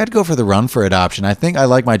 I think I'd go for the run for it option. I think I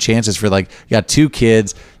like my chances for like, you got 2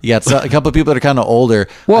 kids, you got a couple of people that are kind of older.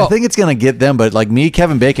 Well, I think it's going to get them, but like me,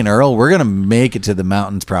 Kevin Bacon, Earl, we're going to make it to the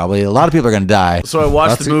mountains probably. A lot of people are going to die. So I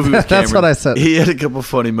watched the movie with Cameron. That's what I said. He had a couple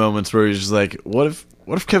funny moments where he's just like, what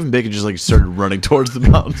if Kevin Bacon just like started running towards the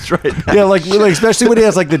mountains right now? Yeah, like especially when he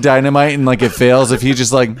has like the dynamite and like it fails, if he's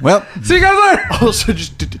just like, well, see you guys later. Also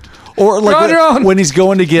just... Or like when he's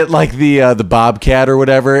going to get like the bobcat or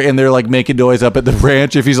whatever, and they're like making noise up at the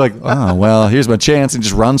ranch. If he's like, oh well, here's my chance, and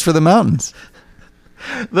just runs for the mountains.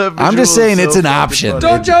 I'm just saying it's an option.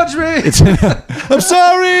 Don't judge me. I'm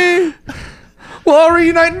sorry. We'll all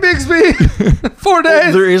reunite in Bixby. 4 days.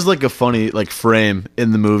 Well, there is like a funny like frame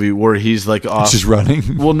in the movie where he's like off, just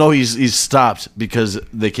running. Well, no, he's stopped because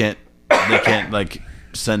they can't like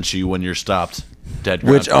sense you when you're stopped. Dead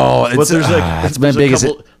ground. Which there's like it's my there's biggest a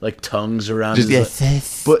couple, like tongues around just,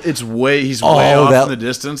 his but it's he's way off in the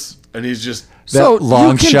distance and he's just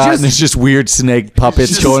long shot and it's just weird snake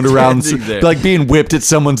puppets going around like being whipped at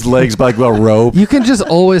someone's legs by like a rope. You can just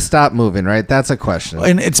always stop moving, right? That's a question.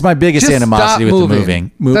 And it's my biggest just animosity with the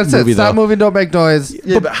moving. That's it. Stop moving, don't make noise.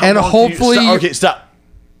 Yeah, but how and long hopefully okay, stop.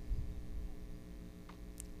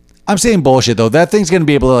 I'm saying bullshit though. That thing's gonna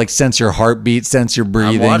be able to like sense your heartbeat, sense your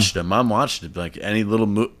breathing. I'm watching him. Like any little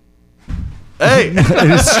move. Hey,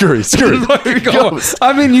 it's screwy.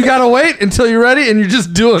 I mean, you gotta wait until you're ready, and you're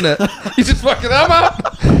just doing it. You just fucking I'm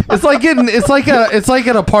out. It's like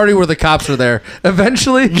at a party where the cops are there.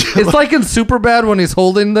 Eventually, it's like in Superbad when he's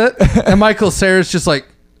holding it, and Michael Cera's just like.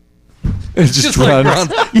 It just runs.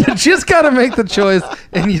 Like, you just gotta make the choice,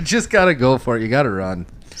 and you just gotta go for it. You gotta run.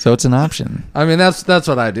 So it's an option. I mean, that's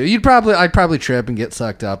what I do. I'd probably trip and get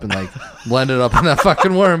sucked up and like blend it up in that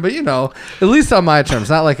fucking worm. But you know, at least on my terms,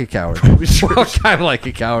 not like a coward. Well, kind of like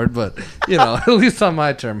a coward, but you know, at least on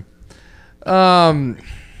my term. I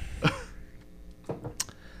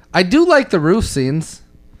do like the roof scenes.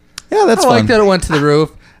 Yeah, that's fun. I like that it went to the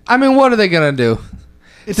roof. I mean, what are they gonna do?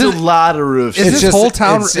 It's a lot of roof scenes. Is this whole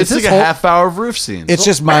town? It's like a half hour of roof scenes. It's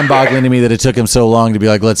just mind-boggling to me that it took him so long to be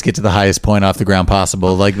like, let's get to the highest point off the ground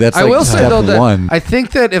possible. Like that's like I will say step though that one. I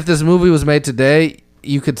think that if this movie was made today,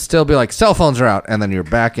 you could still be like, cell phones are out, and then you're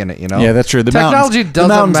back in it. You know? Yeah, that's true. The technology mountains, doesn't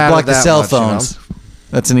the mountains matter block the that cell much, you know? phones.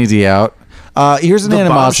 That's an easy out. Here's an the bomb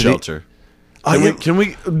animosity. shelter. Can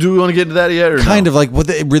we? Do we want to get into that yet? Or Kind no? of like what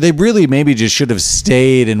they really maybe just should have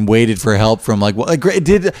stayed and waited for help from like they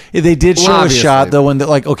did show obviously. a shot though when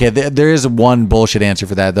there is one bullshit answer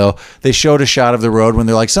for that though. They showed a shot of the road when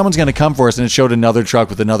they're like someone's gonna come for us, and it showed another truck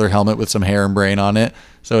with another helmet with some hair and brain on it.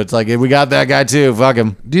 So it's like, we got that guy too. Fuck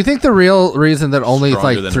him. Do you think the real reason that only Stronger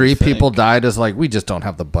like than 3 we think. people died is like we just don't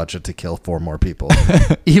have the budget to kill 4 more people,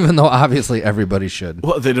 even though obviously everybody should?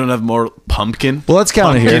 What, they don't have more pumpkin? Well, let's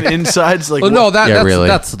count it here. Pumpkin insides? Like, Well, no, what? that's really.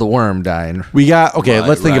 that's the worm dying. We got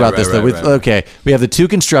let's think right, about this right, though. right, right. Okay, we have the 2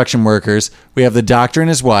 construction workers. We have the doctor and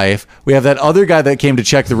his wife. We have that other guy that came to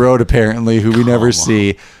check the road apparently, who we never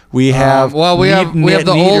see. We have we have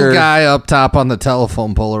the Neater. old guy up top on the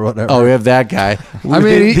telephone pole or whatever. Oh, we have that guy. I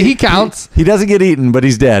mean, he counts. He doesn't get eaten, but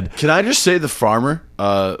he's dead. Can I just say the farmer?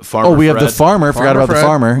 Farmer. Oh, we have the Fred. farmer. Forgot about the Fred.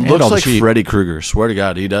 farmer. And Looks all the like sheep. Freddy Krueger. Swear to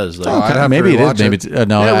God, he does. Like, I'd have to Maybe it is. rewatch Maybe it. it's,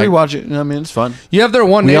 no. yeah, we watch it. I mean, it's fun. You have their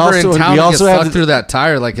one We neighbor also- in town we that also gets have sucked the- through that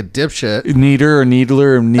tire like a dipshit. Needler or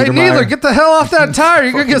Needler or Hey, Niedermeyer. Needler, get the hell off that tire!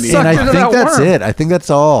 You're gonna get And sucked I into think that that's worm. it. I think that's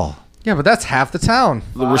all. Yeah, but that's half the town.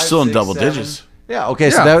 We're still in double digits. Yeah. Okay.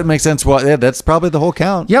 So Yeah. that would make sense. Well, yeah, that's probably the whole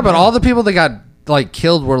count. Yeah, but all the people that got like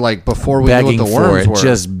killed were like before we begging knew what the for worms it, were.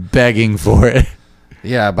 just begging for it.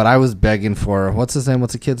 Yeah, but I was begging for what's his name?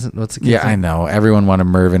 What's the kid's Yeah, I name? know. Everyone wanted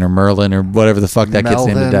Mervin or Merlin or whatever the fuck that kid's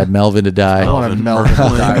name to Melvin. die. Melvin to die. I wanted Melvin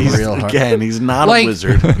to die He's- real hard. Again, he's not Like a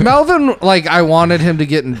wizard. Melvin, like I wanted him to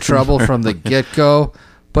get in trouble from the get go,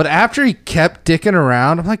 but after he kept dicking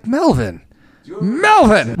around, I'm like Melvin.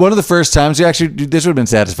 One of the first times you actually, this would have been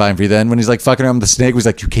satisfying for you then when he's like fucking around with the snake. Was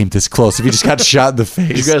like, you came this close. If you just got shot in the face.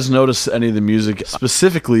 Did you guys notice any of the music,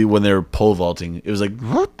 specifically when they were pole vaulting? It was like,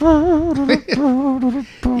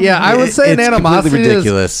 Yeah, I would say an It's animosity completely is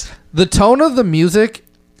ridiculous. the tone of the music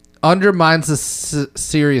undermines the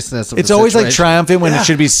seriousness of It's the always like situation. triumphant when it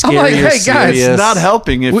should be scary like, or hey, guys, serious. it's not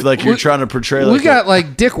helping if We- like you're we- trying to portray. We Like got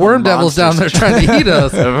like dick worm devils down there monsters. trying to eat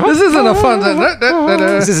us. This isn't a fun.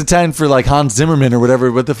 This is a time for like Hans Zimmerman or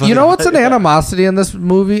whatever. What the fuck? You know what's an animosity in this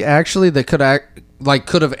movie actually that could have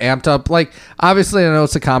amped up? Like obviously I know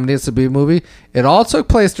it's a comedy, it's a B movie. It all took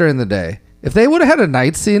place during the day. If they would have had a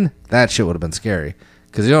night scene, that shit would have been scary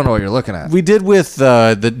because you don't know what you're looking at. We did with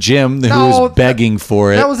the Jim who No, was begging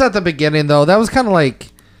for it. That was at the beginning though. That was kind of like,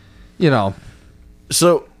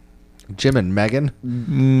 So Jim and Megan.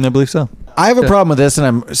 I believe so. I have a problem with this, and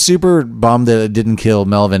I'm super bummed that it didn't kill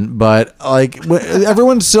Melvin. But like,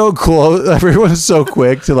 everyone's so close, everyone's so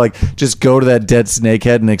quick to like just go to that dead snake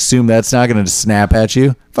head and assume that's not going to snap at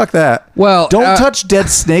you. Fuck that. Well, don't touch dead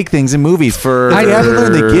snake things in movies. for I haven't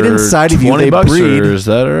learned they get inside of you. They $20 breed. Or is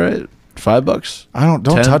that all right? $5?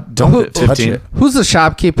 Don't 10? touch. Don't touch 15? it. Who's the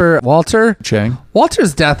shopkeeper? Walter. Chang.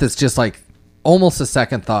 Walter's death is just like almost a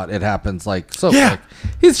second thought. It happens like so. Yeah. Like,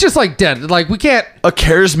 he's just like dead. Like we can't. A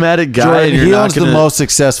charismatic guy. Jordan, and you're he not owns gonna, the most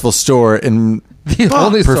successful store in The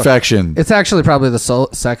only store- perfection. It's actually probably the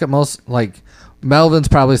second most. Like Melvin's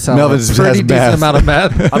probably selling Melvin's a pretty has decent meth. amount of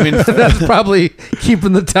meth. I mean, that's probably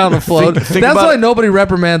keeping the town afloat. Think That's about why it. nobody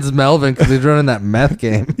reprimands Melvin because he's running that meth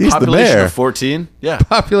game. He's the population mayor. of 14. Yeah,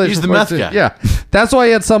 Population He's the 14. meth guy. Yeah, that's why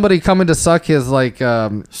he had somebody coming to suck his like. Whoa,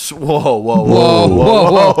 whoa, whoa,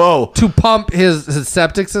 Whoa. To pump his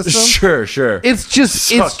septic system. Sure. It's just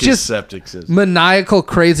septic system. maniacal,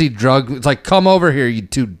 crazy drug. It's like, come over here, you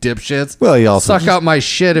two dipshits. Well, he also suck out my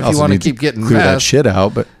shit if you Also want to need keep getting clear that meth. shit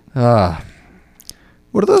out. But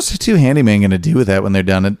what are those two handymen going to do with that when they're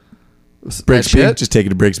done at Brigsby? shit? Just take it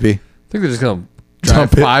to Brigsby, I think they're just gonna drive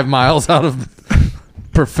Dump it. 5 miles out of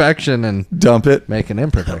perfection and dump it. make an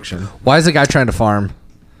imperfection. Why is the guy trying to farm?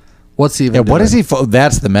 What's he even? Yeah, what doing? is he?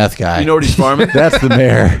 That's the meth guy. You know what he's farming? That's the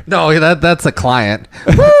mayor. No, that's a client.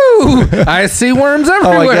 Woo! I see worms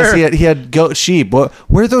everywhere. Oh, I guess he had goat sheep. Where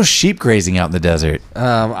are those sheep grazing out in the desert?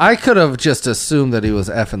 I could have just assumed that he was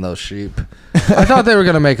effing those sheep. I thought they were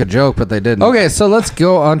going to make a joke, but they didn't. Okay, so let's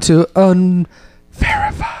go on to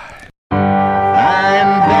Unverified.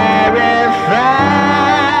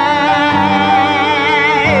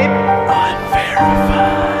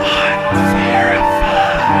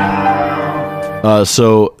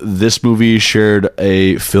 So this movie shared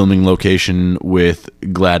a filming location with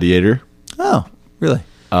Gladiator, Oh, really?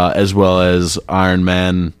 as well as Iron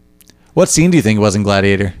Man, What scene do you think was in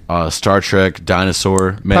Gladiator? Star Trek,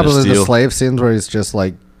 Dinosaur, Man Probably of Steel. the slave scenes where he's just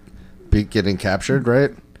like getting captured,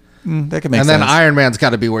 right? That could make And sense. then Iron Man's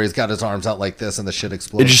got to be where he's got his arms out like this and the shit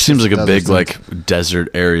explodes. It just seems like a Desert big scenes. like desert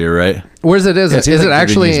area, right? Where's it? Is Yeah, it? it seems Is it like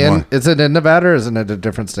actually they could use in? more. Is it in Nevada or is it in a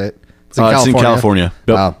different state? It's It's in California.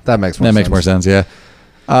 Yep. Wow, that makes more that sense. makes more sense. Yeah.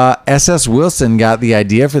 S.S. Wilson got the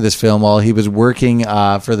idea for this film while he was working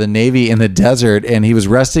for the Navy in the desert, and he was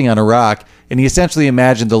resting on a rock, and he essentially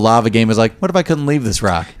imagined the lava game as like, what if I couldn't leave this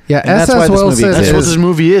rock? Yeah, and that's S.S. why this movie Wilson exists. That's what this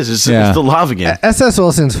movie is. It's the lava game. S.S.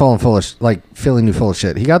 Wilson's feeling you full of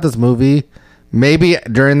shit. He got this movie maybe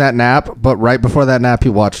during that nap, but right before that nap, he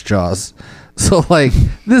watched Jaws. So, like,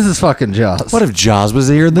 this is fucking Jaws. What if Jaws was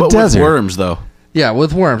here in the But desert? with worms, though. Yeah,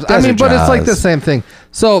 with worms. I Desert mean, but it's like Jaws. the same thing.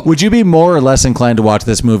 So, Would you be more or less inclined to watch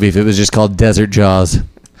this movie if it was just called Desert Jaws?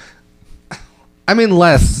 I mean,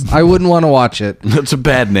 less. I wouldn't want to watch it. It's a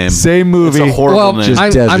bad name. Same movie. It's a horrible Well, name. Just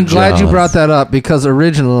I'm Desert glad you Jaws. brought that up because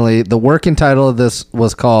originally the working title of this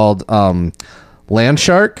was called Land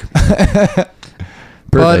Shark.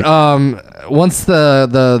 But once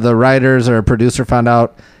the writers or producer found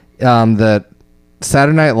out that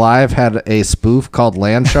Saturday Night Live had a spoof called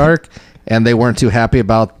Land Shark, and they weren't too happy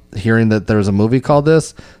about hearing that there was a movie called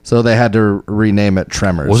this, so they had to rename it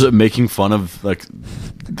Tremors. Was it making fun of like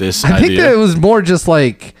this I idea? think that it was more just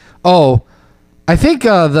like, I think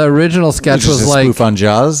the original sketch was a like, spoof on I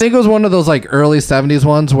Jaws. think it was one of those like early 70s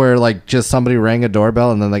ones where like just somebody rang a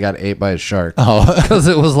doorbell and then they got ate by a shark. Oh. Because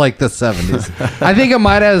it was like the 70s. I think it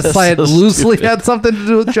might have loosely had something to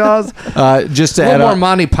do with Jaws. Just to A add little more on,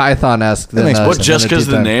 Monty Python-esque than makes uh, more But just than because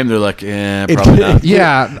of the Deep Dive. name, they're like, probably not.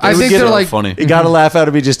 Yeah, I It would think get they're all like funny. you got to laugh out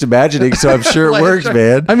of me just imagining, so I'm sure it Land works, Shark.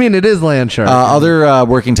 man. I mean, it is Land Shark. Other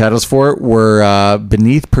working titles for it were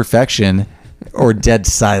Beneath Perfection or Dead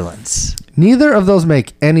Silence. Neither of those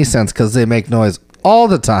make any sense because they make noise all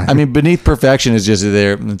the time. I mean, Beneath Perfection is just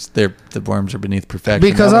the worms are beneath perfection.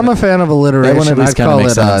 because That I'm one- a fan of that one alliteration, at least I'd kinda call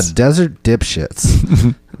makes it sense. desert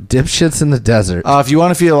dipshits. Dipshits in the desert. If you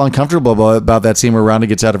want to feel uncomfortable about that scene where Rhonda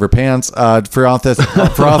gets out of her pants, for I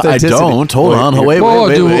authenticity, don't. Hold on.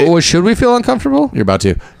 Wait. Should we feel uncomfortable? You're about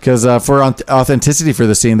to, because for authenticity for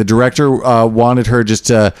the scene, the director wanted her just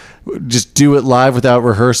to do it live without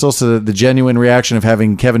rehearsal, so that the genuine reaction of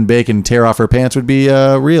having Kevin Bacon tear off her pants would be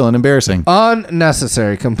real and embarrassing.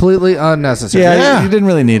 Unnecessary. Completely unnecessary. Yeah, you didn't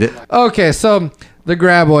really need it. Okay, so the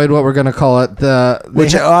graboid, what we're gonna call it,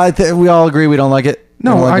 Which we all agree we don't like it.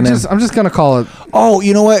 no, Don't like the name. I'm just gonna call it. Oh,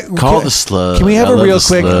 you know what? Call it the slug. Can we have I a love real the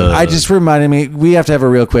quick? slug. I just reminded me. We have to have a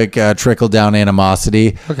real quick trickle down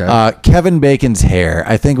animosity. Okay. Kevin Bacon's hair.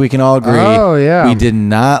 I think we can all agree. Oh, yeah. We did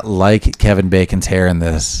not like Kevin Bacon's hair in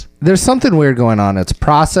this. There's something weird going on. It's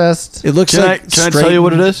processed. It looks Can like. I tell you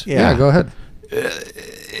what it is? Yeah, go ahead.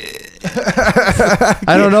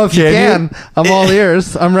 I don't know if you Can can. I'm all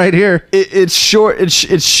ears. I'm right here. It's short.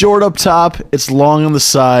 It's short up top. It's long on the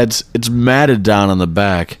sides. It's matted down on the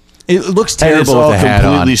back. It looks And it's terrible all with the hat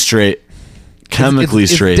completely on. straight, chemically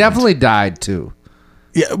It's straight. definitely dyed too.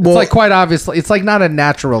 Yeah, It's well, like quite obviously. It's like not a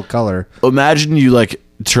natural color. Imagine you like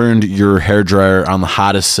turned your hair dryer on the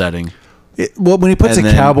hottest setting. when he puts a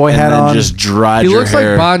cowboy hat on, just dried He your looks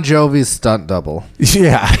hair. like Bon Jovi's stunt double.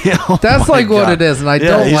 yeah. That's like what it is, and I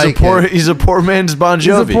don't he's like a poor, it. He's a poor man's Bon He's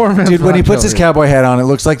Jovi. a poor man's Dude, when he Bon puts his Jovi. cowboy hat on, it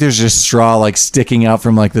looks like there's just straw like sticking out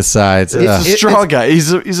from like the sides. It's Ugh. a straw guy.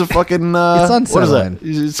 He's a fucking. It's what is that? unsettling.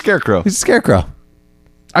 He's a scarecrow. He's a scarecrow.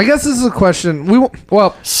 I guess this is a question.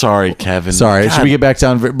 Sorry, Kevin. Sorry, God. should we get back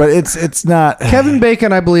down? But it's not. Kevin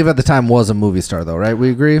Bacon, I believe at the time was a movie star, though, right?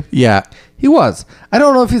 We agree. Yeah. He was. I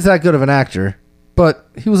don't know if he's that good of an actor, but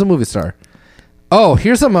he was a movie star. Oh,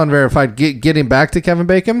 here's some unverified. Getting back to Kevin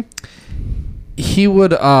Bacon, he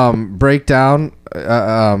would break down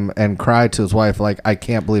and cry to his wife like, "I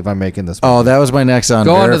can't believe I'm making this movie." Oh, that was my next on.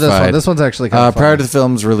 Go on to this one. This one's actually kind of prior to the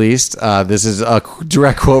film's release. This is a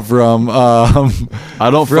direct quote from I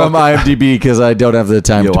don't from fuck, IMDb because I don't have the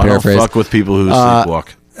time yo, to I don't paraphrase. fuck with people who sleepwalk.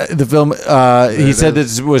 The film, he said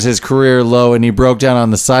this was his career low, and he broke down on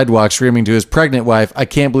the sidewalk screaming to his pregnant wife, "I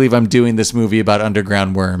can't believe I'm doing this movie about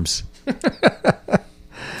underground worms."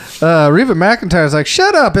 Reba McEntire's like,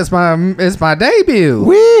 "Shut up! It's my debut."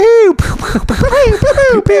 Woo!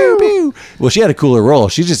 Well, she had a cooler role.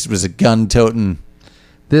 She just was a gun-toting.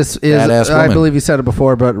 This is, Badass I woman. believe you said it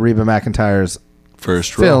before, but Reba McEntire's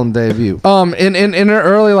First film debut. In her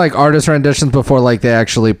early like artist renditions before like they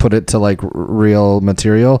actually put it to like real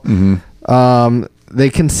material, they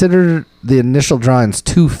considered the initial drawings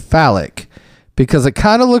too phallic because it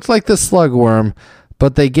kind of looked like the slug worm,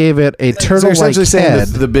 but they gave it a So you're turtle-like essentially saying head.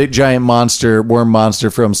 the big giant worm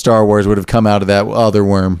monster from Star Wars would have come out of that other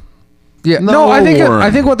worm. Yeah, No I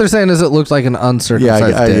worm. think what they're saying is it looks like an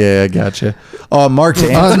uncircumcised dick. I gotcha. Mark, to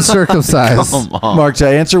answer, Uncircumcised. Mark, to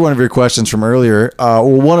answer one of your questions from earlier,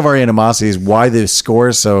 one of our animosities, why the score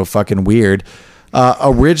is so fucking weird.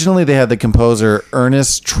 Originally, they had the composer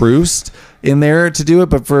Ernest Troost in there to do it,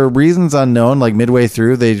 but for reasons unknown, like midway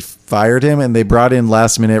through, they fired him, and they brought in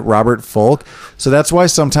last minute Robert Folk. So that's why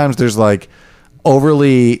sometimes there's like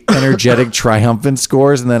overly energetic triumphant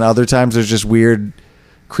scores, and then other times there's just weird,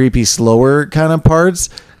 creepy, slower kind of parts.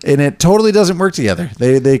 And it totally doesn't work together.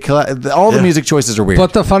 All the music choices are weird.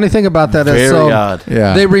 But the funny thing about that is, Very odd.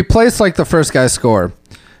 Yeah. they replaced like the first guy's score,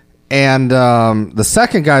 and the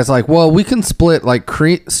second guy's like, "Well, we can split like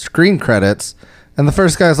screen credits," and the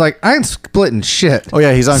first guy's like, "I ain't splitting shit." Oh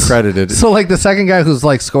yeah, he's uncredited. So like the second guy who's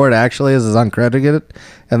like scored actually is uncredited,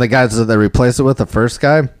 and the guys that they replaced it with, the first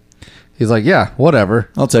guy, he's like, "Yeah, whatever.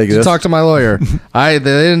 I'll take Just this." Talk to my lawyer. They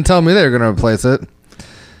didn't tell me they were going to replace it."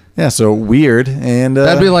 Yeah, so weird. And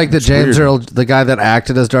That'd be like the James Earl, the guy that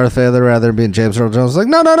acted as Darth Vader rather than being James Earl Jones. Like,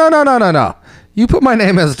 no. You put my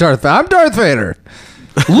name as Darth Vader. I'm Darth Vader.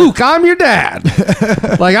 Luke, I'm your dad.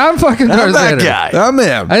 Like, I'm fucking Darth that Vader. guy. I'm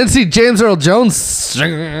him. I didn't see James Earl Jones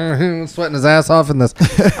sweating his ass off in this.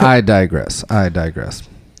 I digress.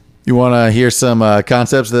 You want to hear some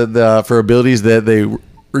concepts that for abilities that they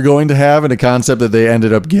were going to have, and a concept that they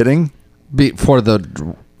ended up getting For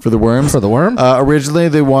the worms? For the worm? Originally,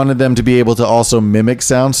 they wanted them to be able to also mimic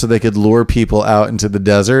sound, so they could lure people out into the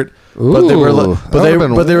desert. But they were, Ooh, but they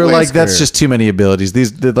were way like, that's scarier. just too many abilities.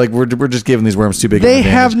 We're just giving these worms too big. They of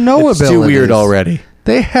an have advantage. no It's abilities. too weird already.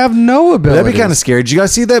 They have no ability. That'd be kind of scary. Did you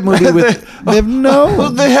guys see that movie with? They have no.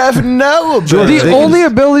 They have no ability. The only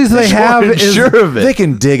abilities they have is sure of it. They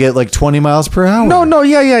can dig at like 20 miles per hour. No,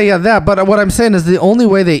 yeah, that. But what I'm saying is the only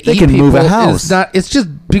way they eat can people move a house. is not. It's just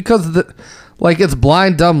because it's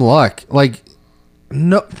blind dumb luck. Like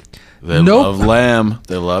no, They love lamb.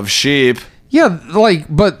 They love sheep. Yeah,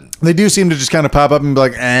 but they do seem to just kind of pop up and be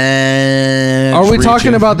like, are we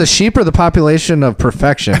talking about the sheep or the population of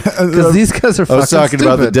perfection? Because these guys are fucking I was talking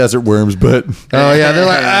stupid. about the desert worms, but oh yeah, they're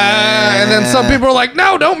like, and then some people are like,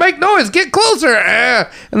 no, don't make noise, get closer, and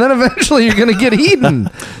then eventually you're gonna get eaten.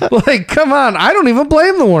 Like, come on, I don't even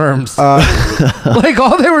blame the worms. Like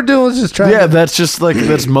all they were doing was just trying. Yeah, that's just like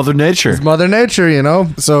that's Mother Nature. It's Mother Nature, you know.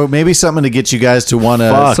 So maybe something to get you guys to want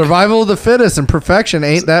to survival of the fittest, and perfection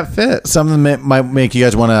ain't that fit. Something that might make you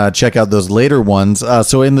guys want to check out those later ones.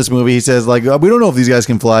 So in this movie, he says like, we don't know if these guys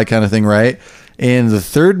can fly, kind of thing, right? In the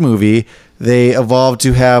third movie, they evolved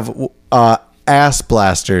to have ass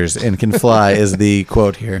blasters and can fly. Is the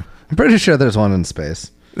quote here? I'm pretty sure there's one in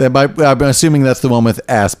space. I'm assuming that's the one with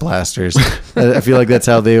ass blasters. I feel like that's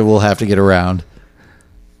how they will have to get around.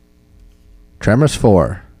 Tremors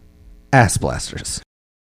 4, ass blasters.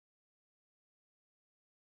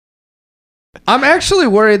 I'm actually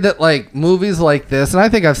worried that like movies like this, and I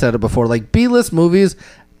think I've said it before, like B-list movies,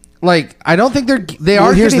 like I don't think they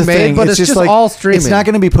are getting made, but it's just like, all streaming. It's not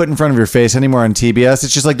going to be put in front of your face anymore on TBS.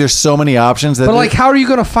 It's just like there's so many options that. But like, how are you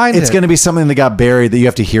going to find it? It's going to be something that got buried that you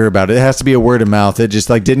have to hear about. It has to be a word of mouth. It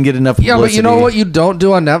just like didn't get enough publicity. Yeah, but you know what you don't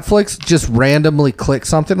do on Netflix? Just randomly click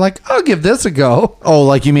something like, I'll give this a go. Oh,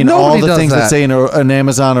 like you mean Nobody all the does things that say in an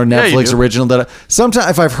Amazon or Netflix original that sometimes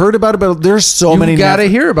if I've heard about it, but there's so many. You got to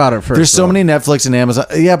hear about it first. There's so many Netflix and Amazon.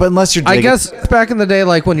 Yeah, but unless you're. I guess back in the day,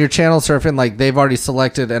 like when you're channel surfing, like they've already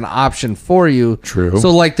selected an option for you. True.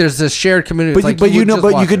 So like there's this shared community. But you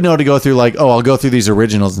could know to go through like, I'll go through these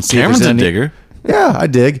originals and see. Cameron's if a there's any. digger. Yeah, I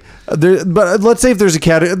dig. But let's say if there's a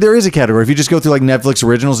category, there is a category. If you just go through like Netflix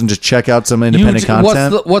originals and just check out some independent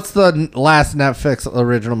content. What's the last Netflix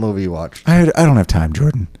original movie you watched? I don't have time,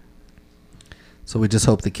 Jordan. So we just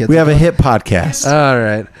hope the kids. We have a hit podcast. All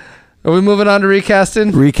right. Are we moving on to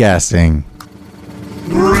recasting? Recasting.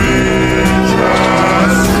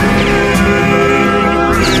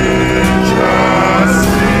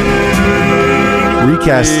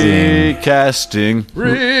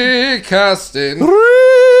 Recasting.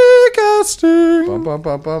 Bum, bum,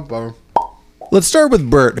 bum, bum, bum. Let's start with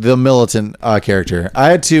Bert, the militant character. I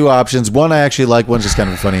had two options. One I actually like. One's just kind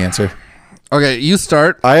of a funny answer. Okay, you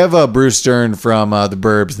start. I have Bruce Stern from The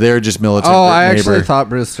Burbs. They're just militant. Oh, I neighbor. actually thought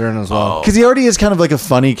Bruce Stern as well. Because he already is kind of like a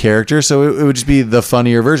funny character, so it would just be the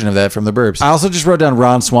funnier version of that from The Burbs. I also just wrote down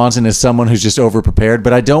Ron Swanson as someone who's just overprepared,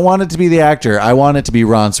 but I don't want it to be the actor. I want it to be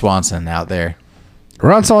Ron Swanson out there.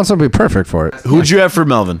 Ron Swanson would be perfect for it. Who'd you have for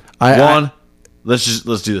Melvin? Let's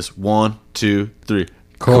do this. 1, 2, 3.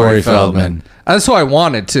 Corey Feldman. That's who I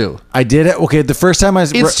wanted too. I did it. Okay, the first time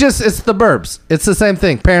it's the Burbs. It's the same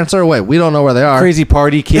thing. Parents are away. We don't know where they are. Crazy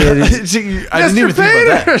party kid. I didn't even think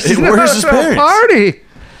about that. Where's his parents? Party.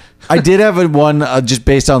 I did have one just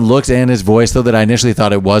based on looks and his voice, though, that I initially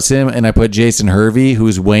thought it was him, and I put Jason Hervey,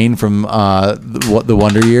 who's Wayne from the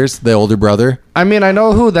Wonder Years, the older brother. I mean, I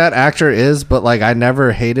know who that actor is, but like I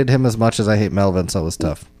never hated him as much as I hate Melvin, so it was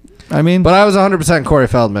tough. I mean, But I was 100% Corey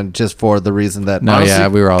Feldman just for the reason that. no, Honestly, yeah,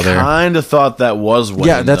 we were all there. Kind of thought that was Wayne.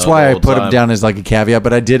 Yeah, that's though, why the I whole put him time. down as like a caveat.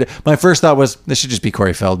 But I did. My first thought was this should just be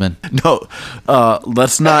Corey Feldman. No,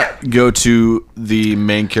 let's not go to the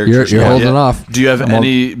main characters. You're yet. holding off. Do you have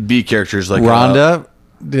any B characters like Rhonda.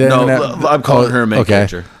 No, I'm calling her a main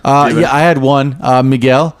character. Yeah, I had one.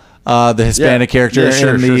 Miguel, the Hispanic character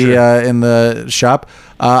in the shop.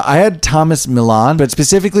 I had Thomas Milan, but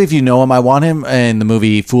specifically, if you know him, I want him in the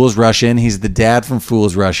movie Fools Rush In. He's the dad from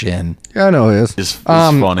Fools Rush In. Yeah, I know he is. He's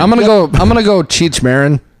funny. I'm gonna go Cheech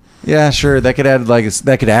Marin. Yeah, sure. That could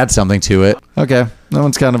add something to it. Okay, that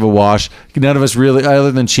one's kind of a wash. None of us really,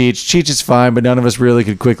 other than Cheech. Cheech is fine, but none of us really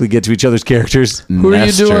could quickly get to each other's characters. Who are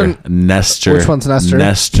you doing? Nestor. Which one's Nestor?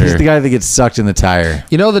 Nestor. He's the guy that gets sucked in the tire.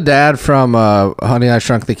 You know the dad from Honey, I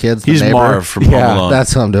Shrunk the Kids? The He's neighbor? Marv from Yeah, Home Alone.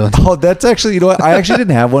 That's what I'm doing. Oh, that's actually, you know what? I actually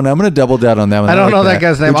didn't have one. I'm going to double down on that one. I don't like know that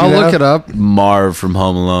guy's name. Who'd you I'll look have? it up. Marv from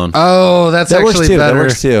Home Alone. Oh, that's That works actually too. That better.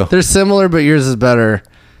 works too. They're similar, but yours is better.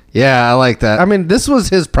 Yeah, I like that. I mean, this was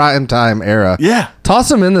his prime time era. Yeah.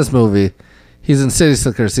 Toss him in this movie. He's in City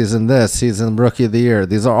Slickers. He's in this. He's in Rookie of the Year.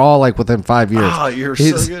 These are all like within 5 years. Oh, you're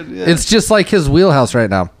He's- so good. Yeah. It's just like his wheelhouse right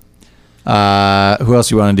now. Who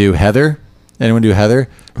else you want to do? Heather? Anyone do Heather?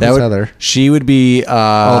 Who's Heather? She would be.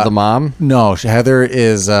 The mom? No, Heather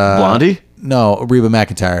is Blondie? No, Reba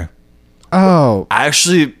McEntire. Oh, I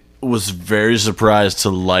actually was very surprised to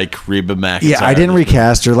like Reba McEntire. Yeah, I didn't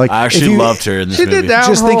recast her. Like I if actually you- loved her in this She movie. did that.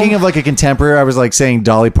 Just Down thinking Home. of like a contemporary, I was like saying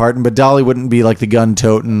Dolly Parton, but Dolly wouldn't be like the gun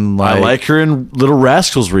toting. I like her in Little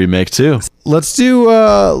Rascals remake too. Let's do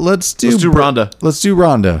Rhonda. Let's do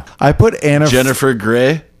Rhonda. I put Anna Jennifer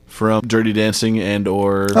Grey from Dirty Dancing and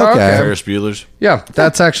or Okay. Ferris Bueller's. yeah,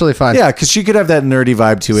 that's actually fine. Yeah, because she could have that nerdy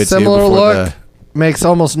vibe to it Similar too. before look. Makes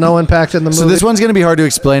almost no impact in the movie. So this one's going to be hard to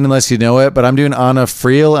explain unless you know it, but I'm doing Anna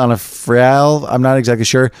Friel. I'm not exactly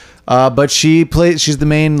sure. But she's the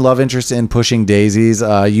main love interest in Pushing Daisies.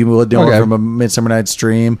 You will know her from A Midsummer Night's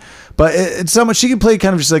Dream. But it's so much, she can play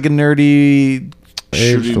kind of just like a nerdy.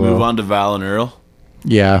 Should we move on to Val and Earl?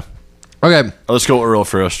 Yeah. Okay. Let's go Earl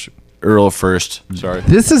first. Earl first. Sorry.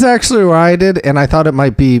 This is actually where I did, and I thought it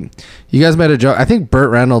might be. You guys made a joke. I think Burt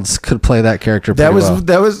Reynolds could play that character. That pretty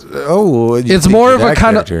was well. oh. It's more of a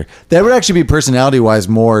kind of. That would actually be personality wise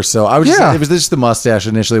more. So I was. Yeah. It was just the mustache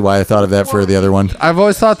initially. Why I thought of that for the other one. I've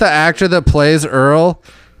always thought the actor that plays Earl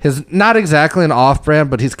is not exactly an off-brand,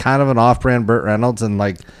 but he's kind of an off-brand Burt Reynolds in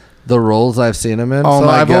like the roles I've seen him in. Oh so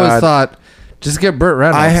my I've God. always thought, just get Burt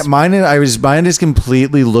Reynolds. Mine is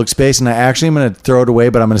completely looks based, and I actually am going to throw it away,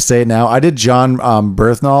 but I'm going to say it now. I did John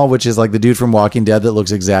Berthnall, which is like the dude from Walking Dead that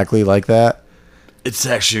looks exactly like that. It's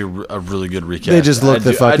actually a really good recast. They just look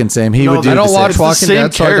the fucking same. He would do I don't the watch same. Walking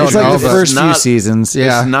Dead, so I don't It's like know. the but- first few seasons.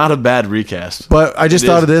 Yeah. It's not a bad recast. But I just It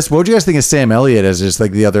thought is. of this. What would you guys think of Sam Elliott as just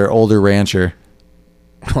like the other older rancher?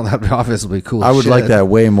 Well, that'd be obviously cool. I would like that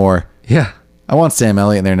way more. Yeah. I want Sam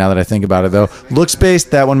Elliott in there now that I think about it, though. Looks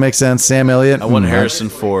based, that one makes sense. Sam Elliott. I want Harrison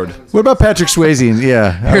Ford. What about Patrick Swayze? Yeah.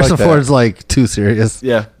 I Harrison like that. Ford's like too serious.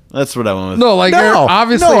 Yeah, that's what I went with. No, like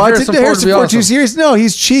obviously no, I Harrison think Ford would be Harrison Ford too awesome. serious. No,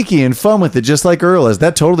 he's cheeky and fun with it, just like Earl is.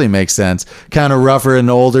 That totally makes sense. Kind of rougher and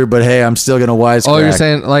older, but hey, I'm still gonna wisecrack. Oh, you're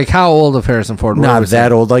saying like how old of Harrison Ford? What are not we that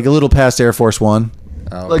saying? old, like a little past Air Force One.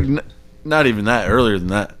 Like not even that. Earlier than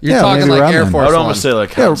that. You're Yeah, talking maybe like around Air then. Force I would One. almost say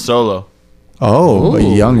like Han Solo. Oh, a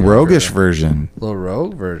Ooh, young roguish version. little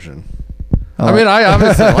rogue version. I mean, I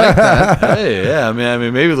obviously like that. Hey, yeah. I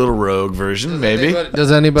mean, maybe a little rogue version, maybe.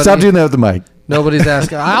 Does anybody? Stop doing that with the mic. Nobody's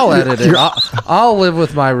asking. I'll edit it. I'll live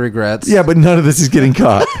with my regrets. Yeah, but none of this is getting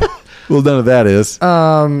caught. Well, none of that is.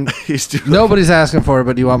 He's too Nobody's asking for it,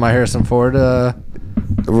 but do you want my Harrison Ford?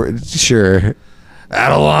 Sure.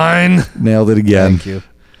 Adeline. Nailed it again. Thank you.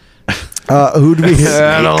 Who do we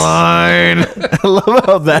Adeline. I love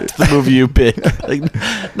how that's the movie you pick. Like,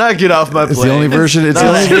 not get off my plane. It's the only version. It's the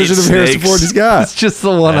Not only hate version of Harrison snakes. Ford he's got. It's just the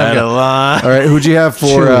one I got. Adeline. All right, who'd you have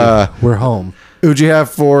for? We're home. Who'd you have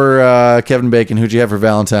for Kevin Bacon? Who'd you have for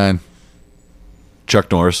Valentine? Chuck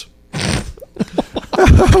Norris.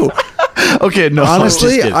 Okay, no. Honestly,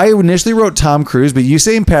 just kidding. I initially wrote Tom Cruise, but you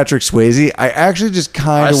saying Patrick Swayze, I actually just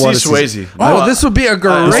kind I of see want to Swayze. Oh, this would be a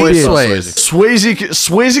great Swayze. Swayze.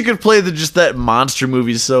 Swayze could play just that monster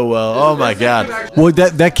movie so well. Oh my god. Well,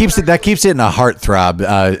 that keeps it in a heartthrob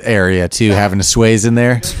area too, having a Swayze in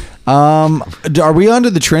there. Are we on to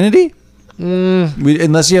the Trinity?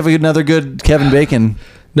 Unless you have another good Kevin Bacon.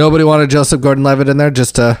 Nobody wanted Joseph Gordon-Levitt in there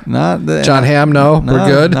just to... John Hamm, no? We're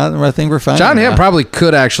good? I think we're fine. John Hamm probably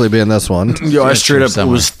could actually be in this one. Yo, I straight up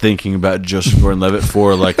was thinking about Joseph Gordon-Levitt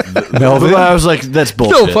for like Melvin. I was like, that's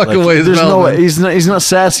bullshit. No fucking like, way. There's no way. He's not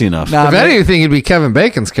sassy enough. Nah, If anything, he'd be Kevin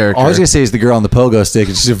Bacon's character. all I was gonna say is the girl on the pogo stick.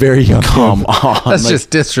 It's just a very young. Come on. That's like,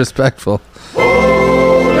 just disrespectful.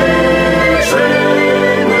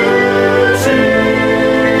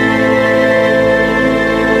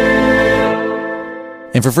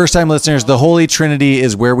 And for first-time listeners, the Holy Trinity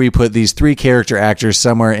is where we put these 3 character actors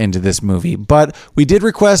somewhere into this movie. But we did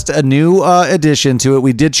request a new addition to it.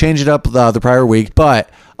 We did change it up the prior week, but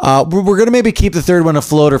we're going to maybe keep the third one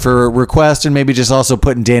afloat or for request, and maybe just also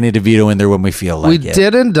putting Danny DeVito in there when we feel like it. We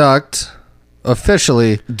did induct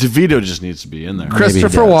officially DeVito just needs to be in there.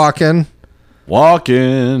 Christopher Walken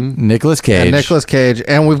Walking. Nicolas Cage. and Nicolas Cage,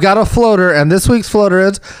 and we've got a floater, and this week's floater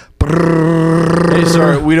is Hey,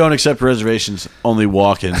 sorry, we don't accept reservations. Only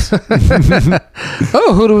walk-ins.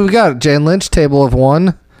 oh, who do we got? Jane Lynch, table of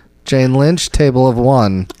 1. Jane Lynch, table of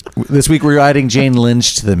 1. This week we're adding Jane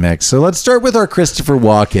Lynch to the mix. So let's start with our Christopher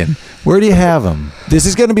Walken. Where do you have him? This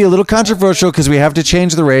is going to be a little controversial because we have to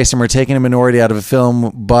change the race and we're taking a minority out of a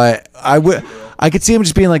film, but I could see him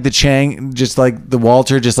just being like the Chang, just like the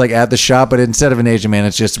Walter, just like at the shop, but instead of an Asian man,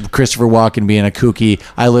 it's just Christopher Walken being a kooky,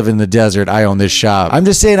 I live in the desert, I own this shop. I'm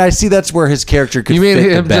just saying, I see that's where his character could You mean fit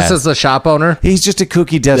the him best. just as the shop owner? He's just a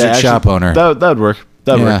kooky desert actually, shop owner. That'd work.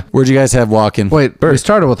 That'd work. Where'd you guys have Walken? Wait, we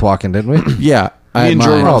started with Walken, didn't we? Yeah. Me and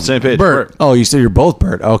Jordan are on the same page. Bert. Oh, you said you're both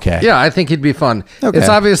Bert. Okay. Yeah, I think he'd be fun. Okay. It's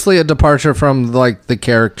obviously a departure from like the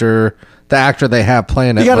character, the actor they have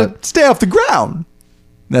playing it. You got to stay off the ground.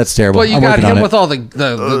 That's terrible. Well, you I'm got working on him it. with all the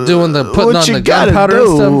doing the putting What on you the gotta gunpowder and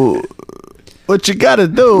do? stuff. What you gotta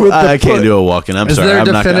do? I can't do a walk-in. I'm Is sorry. there a I'm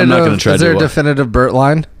not definitive? going to try Is to there do a a definitive Bert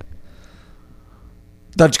line?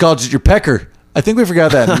 Thought you called it your pecker. I think we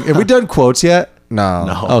forgot that. Have we done quotes yet?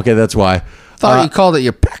 No. Okay, that's why. Thought you called it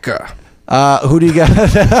your pecker. Who do you got?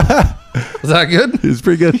 Was that good? It's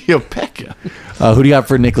pretty good. Yo, Pekka. Who do you got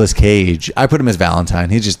for Nicolas Cage? I put him as Valentine.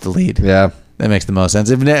 He's just the lead. Yeah. That makes the most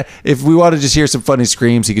sense. If we want to just hear some funny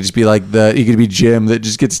screams, he could just be like he could be Jim that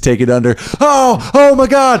just gets taken under. Oh my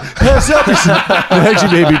God!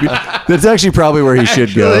 That's actually probably where he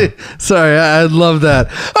should go. Sorry, I love that.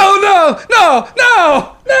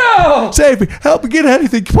 Oh no! Save me! Help me get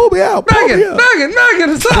anything! Pull me out! Megan,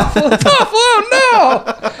 it's awful! It's awful!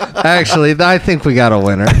 Oh no! Actually, I think we got a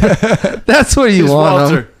winner. That's where you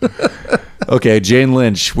want him. Okay, Jane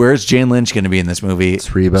Lynch. Where's Jane Lynch going to be in this movie?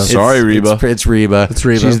 It's Reba. Sorry, Reba. It's Reba. It's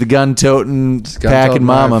Reba. She's the gun-toting, packing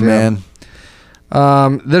mama, wife, yeah. man.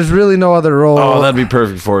 There's really no other role. Oh, that'd be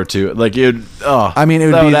perfect for it too. Like it. I mean,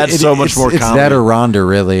 it would be that's so much more. It's comedy. that or Rhonda,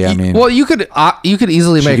 really. I mean, well, you could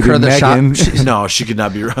easily make her the Megan. shop. No, she could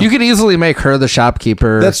not be wrong. You could easily make her the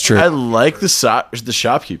shopkeeper. That's true. I like the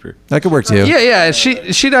shopkeeper. That could work too. Yeah.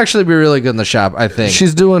 She'd actually be really good in the shop. I think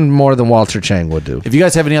she's doing more than Walter Chang would do. If you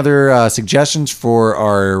guys have any other suggestions for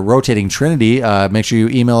our rotating trinity, make sure you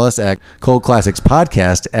email us at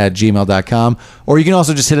coldclassicspodcast@gmail.com, or you can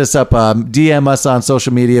also just hit us up, DM us on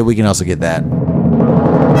social media. We can also get that.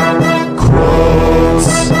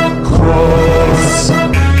 Quotes.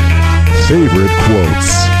 Favorite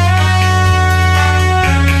quotes.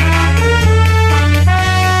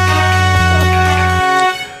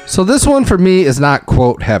 So this one for me is not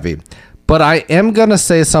quote heavy, but I am gonna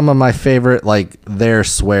say some of my favorite their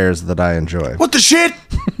swears that I enjoy. What the shit?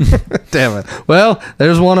 Damn it. Well,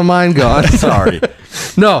 there's one of mine gone. Sorry.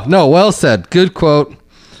 No. Well said. Good quote.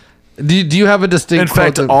 Do you have a distinct In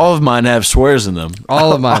fact, quote? all of mine have swears in them.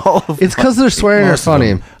 All of mine. It's because they're swearing are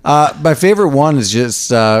funny. My favorite one is just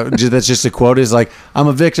that's just a quote is like, "I'm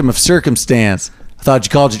a victim of circumstance. I thought you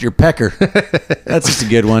called it your pecker." That's just a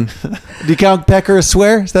good one. Do you count pecker a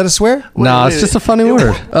swear? Is that a swear? No, it's just a funny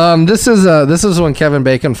word. This is when Kevin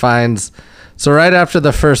Bacon finds. So right after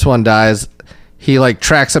the first one dies, he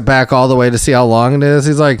tracks it back all the way to see how long it is.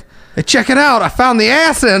 He's like, "Hey, check it out! I found the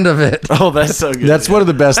ass end of it." Oh, that's so good. That's one of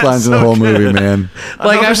the best lines in the whole movie, man.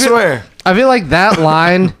 I swear. I feel like that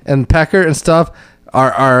line and pecker and stuff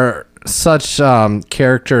are such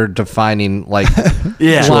character defining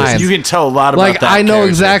Yeah, lines. you can tell a lot about that. I know character.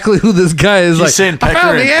 exactly who this guy is. He's saying I pecker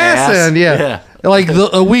found the and ass ass. end. Yeah.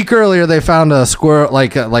 A week earlier, they found a squirrel,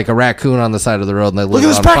 like a raccoon on the side of the road, and they lit at it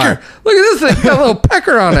this on pecker. fire. Look at this thing, got a little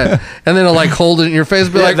pecker on it, and then it'll hold it in your face,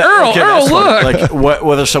 and be like, Earl, that's look. funny.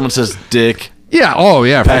 Whether someone says dick, yeah, oh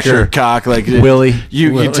yeah, for pecker, sure. cock, Willie.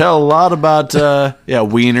 You tell a lot about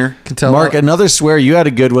wiener. Can tell Mark, another swear. You had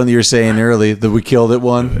a good one that you were saying early. The "we killed it"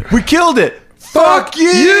 one. We killed it. Fuck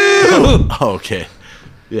you. Okay.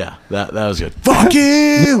 Yeah, that was good. Fuck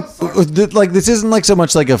you! Like, this isn't like so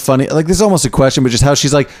much like a funny, like, this is almost a question, but just how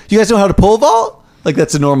she's like, you guys know how to pole vault? Like,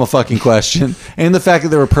 that's a normal fucking question. And the fact that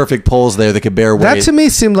there were perfect poles there that could bear weight. That to me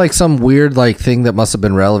seemed like some weird like thing that must have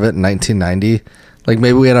been relevant in 1990. Like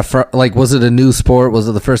maybe we had like, was it a new sport? Was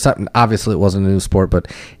it the first time? Obviously, it wasn't a new sport, but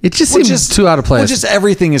it just seemed too out of place. Well, just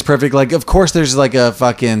everything is perfect. Like, of course, there's like a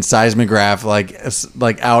fucking seismograph, like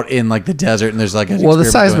out in like the desert, and there's like a well, the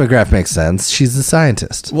seismograph makes sense. She's a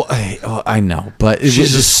scientist. Well, I know, but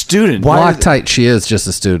She's a student. Loctite, she is just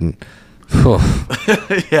a student.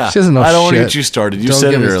 Yeah, she doesn't know. I don't shit. want to get you started. You Don't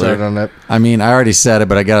said get it me earlier. started on that. I mean, I already said it,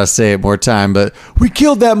 but I gotta say it more time. But we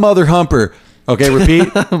killed that mother humper. Okay, repeat.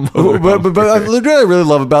 but I really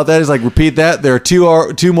love about that is like repeat that. There are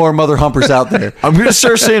two more mother humpers out there. I'm gonna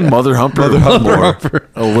start saying mother humper. Humper.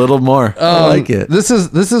 A little more. I like it. This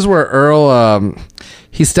is where Earl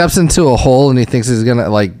he steps into a hole and he thinks he's gonna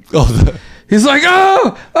like. He's like,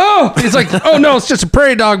 oh. He's like, oh no, it's just a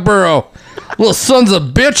prairie dog burrow. Little sons of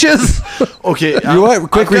bitches. Okay, You know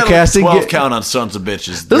what? Quick I've got recasting. Like 12 count on sons of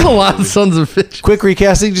bitches. There's a lot of sons of bitches. Quick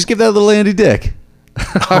recasting. Just give that little Andy Dick.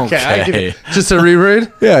 Okay. Just a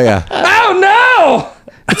reread. Yeah. Oh no!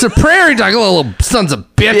 It's a prairie dog, little sons of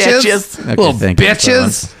bitches. Okay, Little thank you,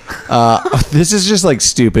 bitches. This is just like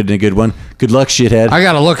stupid and a good one. Good luck, shithead. I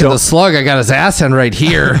gotta look at the slug. I got his ass end right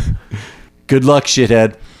here. Good luck,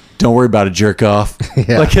 shithead. Don't worry about it, jerk off.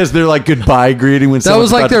 Yeah. Like as their like goodbye greeting when That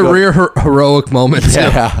was like their rear. real heroic moment. too.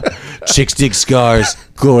 Yeah. Chicks dig scars.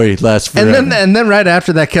 Glory lasts forever. And then right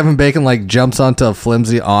after that, Kevin Bacon like jumps onto a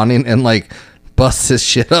flimsy awning and like busts his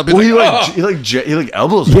shit up. He's Well, he like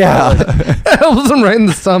elbows. him. yeah. elbows him right in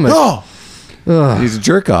the stomach. He's a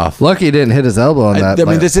jerk off. Lucky he didn't hit his elbow on that. I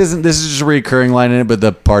mean, this is just a recurring line in it, but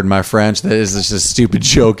the pardon my French, that is just a stupid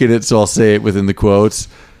joke in it, so I'll say it within the quotes.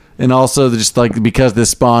 And also, just like because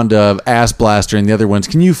this spawned Ass Blaster and the other ones,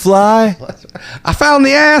 can you fly? I found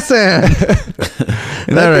the ass end.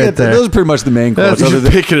 And those are pretty much the main quotes. You're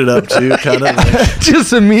picking it up too, kind of.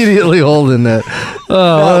 Just immediately holding it.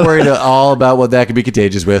 Not worried at all about what that could be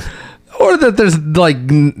contagious with. Or that there's like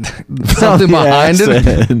something behind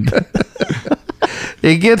it.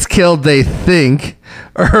 It gets killed, they think.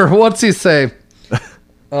 Or what's he say?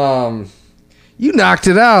 You knocked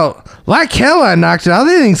it out. Like hell I knocked it out.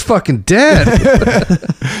 That thing's fucking dead.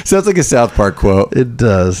 Sounds like a South Park quote. It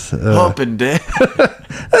does. Humping dead.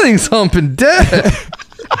 That thing's humping dead.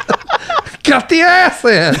 Got the ass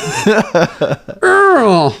in.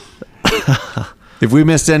 Earl. If we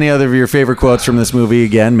missed any other of your favorite quotes from this movie,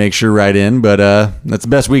 again, make sure to write in. But that's the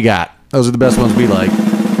best we got. Those are the best ones we like.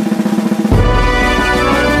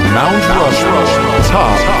 Mount Rushmore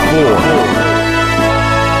Top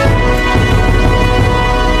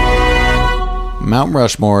 4. Mount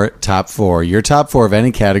Rushmore Top 4. Your top 4 of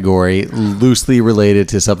any category loosely related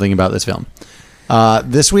to something about this film.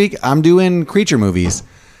 This week, I'm doing creature movies.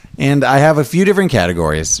 And I have a few different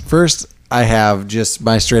categories. First, I have just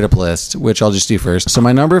my straight up list, which I'll just do first. So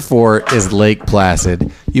my number 4 is Lake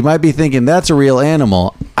Placid. You might be thinking, that's a real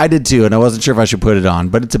animal. I did too, and I wasn't sure if I should put it on.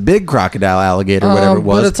 But it's a big crocodile, alligator, whatever it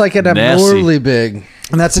was. But it's like an abnormally big.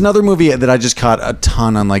 And that's another movie that I just caught a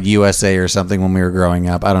ton on like USA or something when we were growing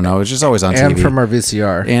up. I don't know. It was just always on TV. And from our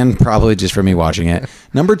VCR. And probably just for me watching it.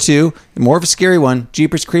 Number 2, more of a scary one,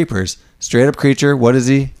 Jeepers Creepers. Straight up creature. What is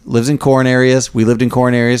he? Lives in corn areas. We lived in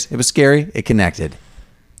corn areas. It was scary. It connected.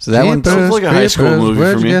 So that one sounds like a high school movie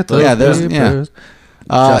for me. Yeah,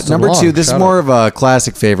 number 2, this is more of a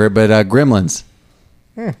classic favorite, but Gremlins.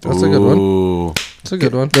 That's a good one. It's a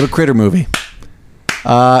good one. Little critter movie.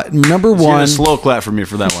 Number 1. A slow clap for me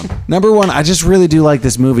for that one. Number 1, I just really do like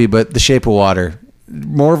this movie, but The Shape of Water.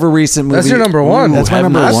 More of a recent movie. That's your number 1. That's my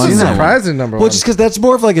number 1. That's surprising number 1. Well, just because that's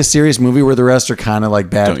more of like a serious movie where the rest are kind of like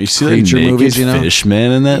bad Don't you see creature the naked movies, you know? fish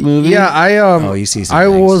man in that movie? Yeah, you see some I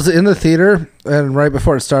things. was in the theater, and right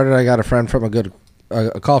before it started, I got a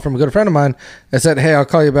call from a good friend of mine. I said, "Hey, I'll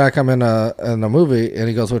call you back. I'm in a movie." And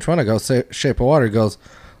he goes, "Which one?" I go, "Shape of Water." He goes,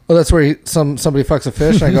 "Oh, that's where somebody fucks a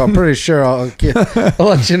fish." And I go, "I'm pretty sure. I'll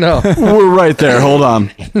let you know." We're right there. Hold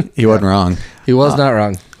on. He wasn't wrong. He was not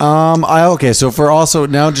wrong. Okay, so for also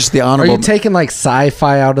now just the Are honorable. you taking like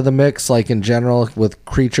sci-fi out of the mix, like in general with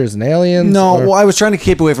creatures and aliens? No, or? well, I was trying to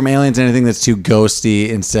keep away from aliens and anything that's too ghosty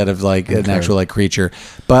instead of like an actual like creature.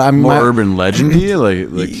 But I'm More urban legendy.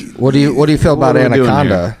 Like What do you feel about What are we doing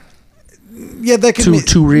Anaconda? Yeah, that could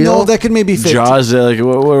too real. No, that could maybe fit. Jaws. Like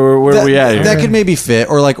where are we at here? That could maybe fit,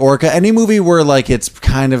 or like Orca. Any movie where like it's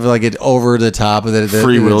kind of like it over the top of that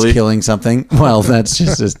Free it's Willy. killing something. Well, that's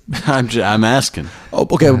just. I'm asking.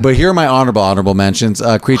 Oh, okay, but here are my honorable mentions.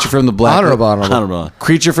 Creature from the Black Honorable.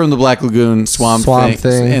 Creature from the Black Lagoon, Swamp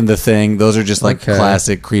Thing, and The Thing. Those are just like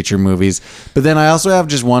classic creature movies. But then I also have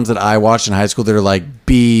just ones that I watched in high school that are like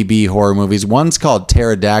B horror movies. One's called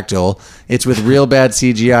Pterodactyl. It's with real bad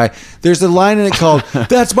CGI. There's a line in it called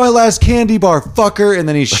 "That's my last candy bar, fucker," and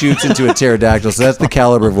then he shoots into a pterodactyl. So that's the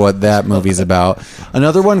caliber of what that movie's about.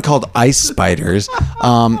 Another one called Ice Spiders.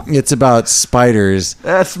 It's about spiders.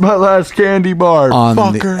 That's my last candy bar, on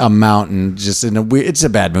fucker. a mountain, just in a weird. It's a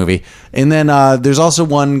bad movie. And then there's also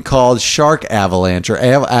one called Shark Avalanche or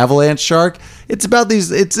Avalanche Shark. It's about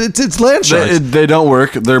these. It's land sharks. They don't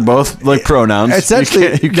work. They're both like pronouns.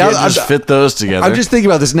 Essentially, you can't just fit those together. I'm just thinking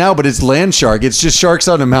about this now, but it's land shark. It's just sharks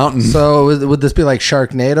on a mountain. So would this be like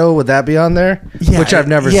Sharknado? Would that be on there? Yeah, which I've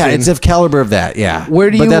never seen. Yeah, it's of caliber of that. Yeah.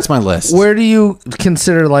 But that's my list. Where do you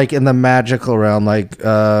consider like in the magical realm, like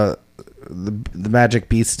the magic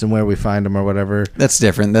beast and where we find them or whatever? That's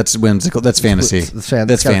different. That's whimsical. That's fantasy.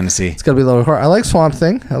 That's fantasy. It's gotta be a little horror. I like Swamp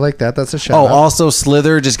Thing. I like that. That's a shout out. Also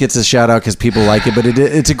Slither just gets a shout out because people like it, but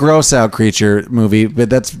it's a gross out creature movie. But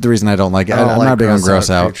that's the reason I don't like it. I'm not big on gross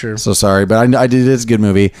out. So sorry, but I did. It's a good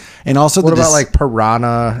movie. And also, what about like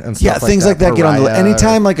Piranha and stuff? Yeah, things like that get on the list.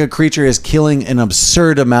 Anytime like a creature is killing an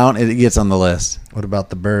absurd amount, it gets on the list. What about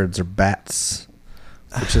the birds or bats?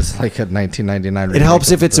 Which is like a 1999. It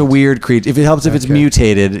helps if it's a weird creature. If it helps if it's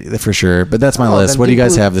mutated, for sure. But that's my list. What do you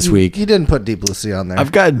guys have this week? You didn't put Deep Blue Sea on there.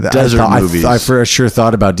 I've got desert movies. I for sure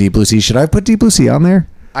thought about Deep Blue Sea. Should I put Deep Blue Sea on there?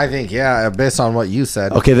 I think, yeah, based on what you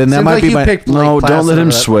said. Okay, then that might be my... No, don't let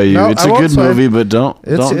him sway you. It's a good movie, but don't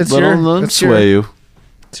let him sway you.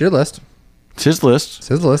 It's your list. It's his list. It's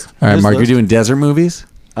his list. All right, Mark, you're doing desert movies?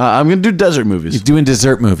 I'm going to do desert movies. You're doing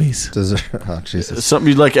dessert movies. Dessert. Oh, Jesus. Something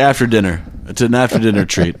you'd like after dinner. It's an after dinner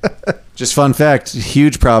treat. Just fun fact,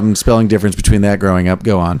 huge problem spelling difference between that growing up.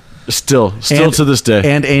 Go on. Still to this day.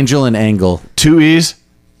 And angel and angle. 2 E's.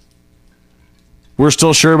 We're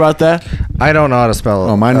still sure about that? I don't know how to spell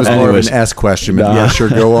it. Oh, mine was more of an S question, but yeah, sure,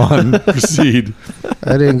 go on. Proceed.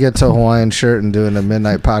 I didn't get to a Hawaiian shirt and doing a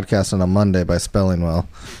midnight podcast on a Monday by spelling well.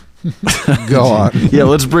 Go on. Yeah,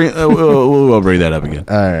 let's bring. We'll bring that up again.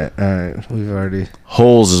 All right. We've already.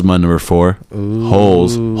 Holes is my number 4. Ooh.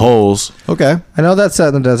 Holes. Okay. I know that's set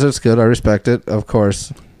in the desert. It's good. I respect it, of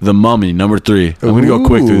course. The Mummy, number 3. I'm going to go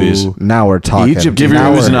quick through these. Now we're talking. Egypt, give your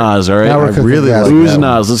oohs and ahs, all right? Now we're really oohs and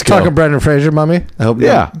ahs. Let's go. Talking Brendan Fraser, Mummy? I hope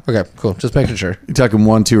yeah. Okay, cool. Just making sure. You're talking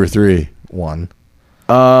 1, 2, or 3? 1.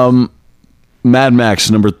 Mad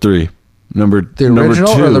Max, number 3. The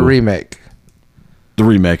original 2. or the remake? The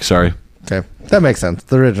remake, sorry. Okay, that makes sense.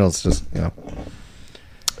 The original's just, and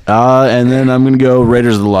then I'm going to go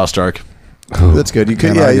Raiders of the Lost Ark. Ooh, that's good. You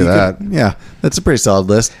could, yeah, that's a pretty solid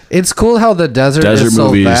list. It's cool how the desert is so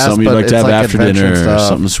movies, vast, something you'd like to have after dinner, or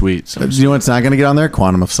something sweet. You know what's not going to get on there?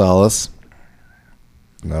 Quantum of Solace.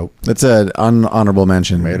 Nope. That's an honorable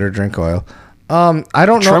mention. Made her drink oil. I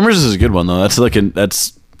don't know. Tremors is a good one though.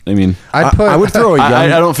 I mean, I would throw a young... I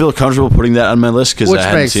don't feel comfortable putting that on my list because I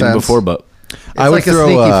hadn't seen it before, but I would throw a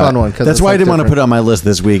sneaky fun one. That's why I didn't want to put it on my list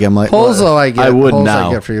this week. I'm like, Holes, though, I get. I would Holes now.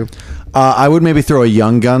 I get for you. I would maybe throw a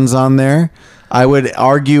Young Guns on there. I would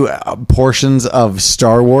argue portions of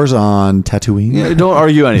Star Wars on Tatooine. Yeah, don't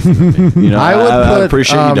argue anything with me. I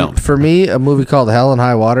appreciate you don't. For me, a movie called Hell and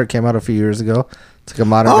High Water came out a few years ago. It's like a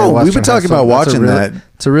modern day Western. We've been talking about watching that.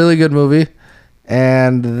 It's a really good movie.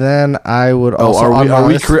 And then I would also.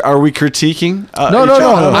 Are we critiquing?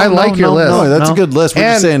 No. I like your list. No, that's a good list. We're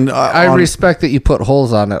just saying. I respect that you put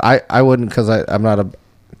holes on it. I wouldn't because I'm not a.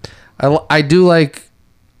 I do like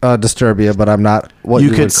Disturbia, but I'm not what you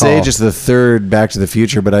could would say call. Just the third Back to the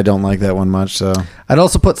Future, but I don't like that one much. So I'd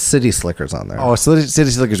also put City Slickers on there. Oh, City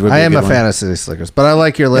Slickers would be I am a fan of City Slickers, but I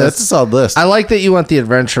like your list. Yeah, that's a solid list. I like that you went the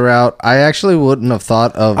adventure route. I actually wouldn't have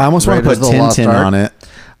thought of. I almost want to put Tintin on it.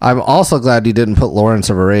 I'm also glad you didn't put Lawrence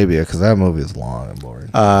of Arabia because that movie is long and boring.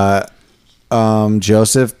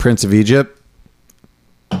 Joseph, Prince of Egypt.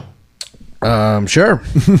 Sure.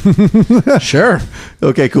 Sure.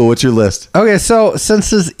 Okay, cool. What's your list? Okay, so since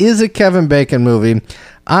this is a Kevin Bacon movie,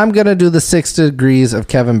 I'm going to do the 6 degrees of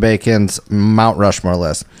Kevin Bacon's Mount Rushmore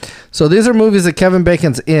list. So these are movies that Kevin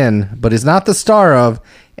Bacon's in, but he's not the star of,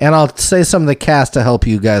 and I'll say some of the cast to help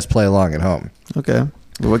you guys play along at home. Okay.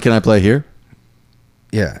 What can I play here?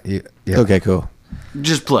 Yeah. Okay, cool.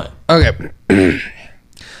 Just play. Okay.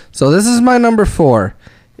 So this is my number 4.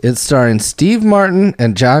 It's starring Steve Martin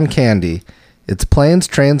and John Candy. It's Planes,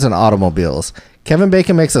 Trains, and Automobiles. Kevin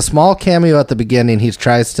Bacon makes a small cameo at the beginning. He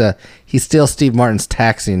steals Steve Martin's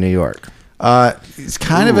taxi in New York. It's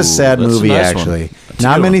kind of a sad that's a movie, nice one. actually. That's a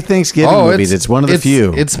Not good many one. Thanksgiving movies. It's one of the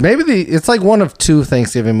few. It's maybe it's like one of two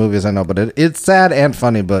Thanksgiving movies I know, but it's sad and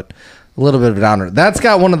funny, but a little bit of a downer. That's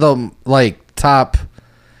got one of the top.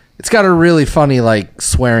 It's got a really funny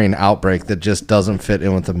swearing outbreak that just doesn't fit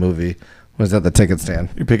in with the movie. Was at the ticket stand.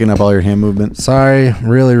 You're picking up all your hand movements. Sorry,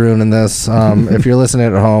 really ruining this. If you're listening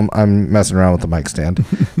at home, I'm messing around with the mic stand.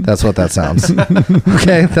 That's what that sounds.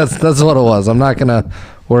 Okay, that's what it was. I'm not gonna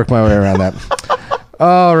work my way around that.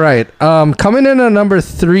 All right. Coming in at number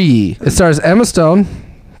 3, it stars Emma Stone.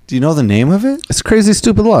 Do you know the name of it? It's Crazy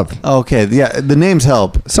Stupid Love. Okay, yeah, the names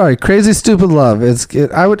help. Sorry, Crazy Stupid Love.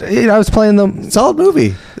 I was playing the solid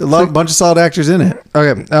movie. Bunch of solid actors in it.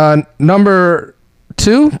 Okay, number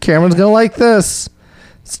 2. Cameron's gonna like this.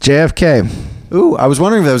 It's JFK. Ooh, I was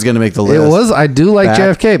wondering if that was going to make the list. It was. I do like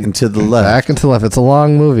Back JFK. and to the left. Back and to the left. It's a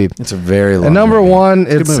long movie. It's a very long. And number movie. 1,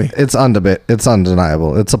 It's a good movie. it's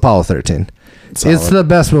undeniable. It's Apollo 13. Solid. It's the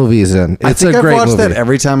best movie he's in. It's I think a great I've watched movie. that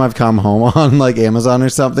every time I've come home on Amazon or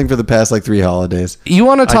something for the past 3 holidays. You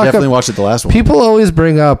want to talk? I definitely watched it the last one. People always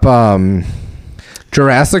bring up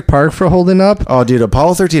Jurassic Park for holding up. Oh, dude,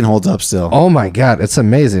 Apollo 13 holds up still. Oh my god, it's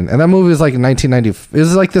amazing. And that movie was like in 1990. It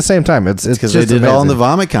was like the same time. It's because just they did it all in the amazing.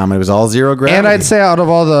 vomit comet. It was all zero gravity. And I'd say out of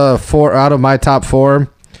my top 4,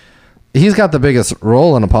 he's got the biggest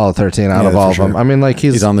role in Apollo 13 out of all of them. I mean,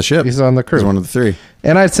 he's on the ship. He's on the crew. He's one of the 3.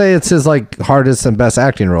 And I'd say it's his hardest and best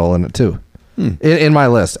acting role in it too, in my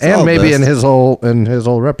list, and Solid maybe list. in his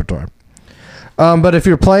whole repertoire. But if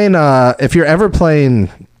you're ever playing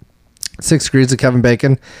 6 Degrees of Kevin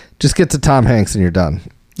Bacon, just get to Tom Hanks and you're done.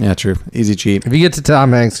 Yeah, true. Easy cheap. If you get to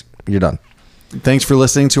Tom Hanks, you're done. Thanks for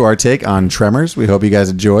listening to our take on Tremors. We hope you guys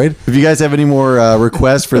enjoyed. If you guys have any more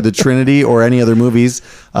requests for the Trinity or any other movies,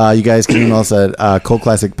 you guys can email us at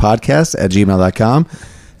cultclassicpodcast@gmail.com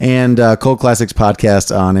and Cult Classics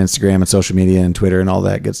Podcast on Instagram and social media and Twitter and all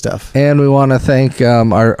that good stuff. And we want to thank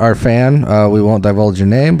our fan. We won't divulge your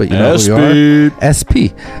name, but you know who you are. SP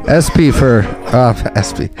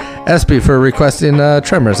for requesting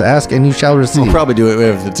Tremors. Ask and you shall receive. We'll probably do it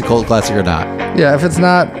if it's a cult classic or not. Yeah, if it's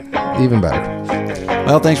not, even better.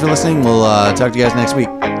 Well, thanks for listening. We'll talk to you guys next week.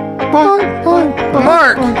 Bye.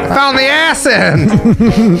 Mark, I found the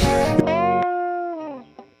acid.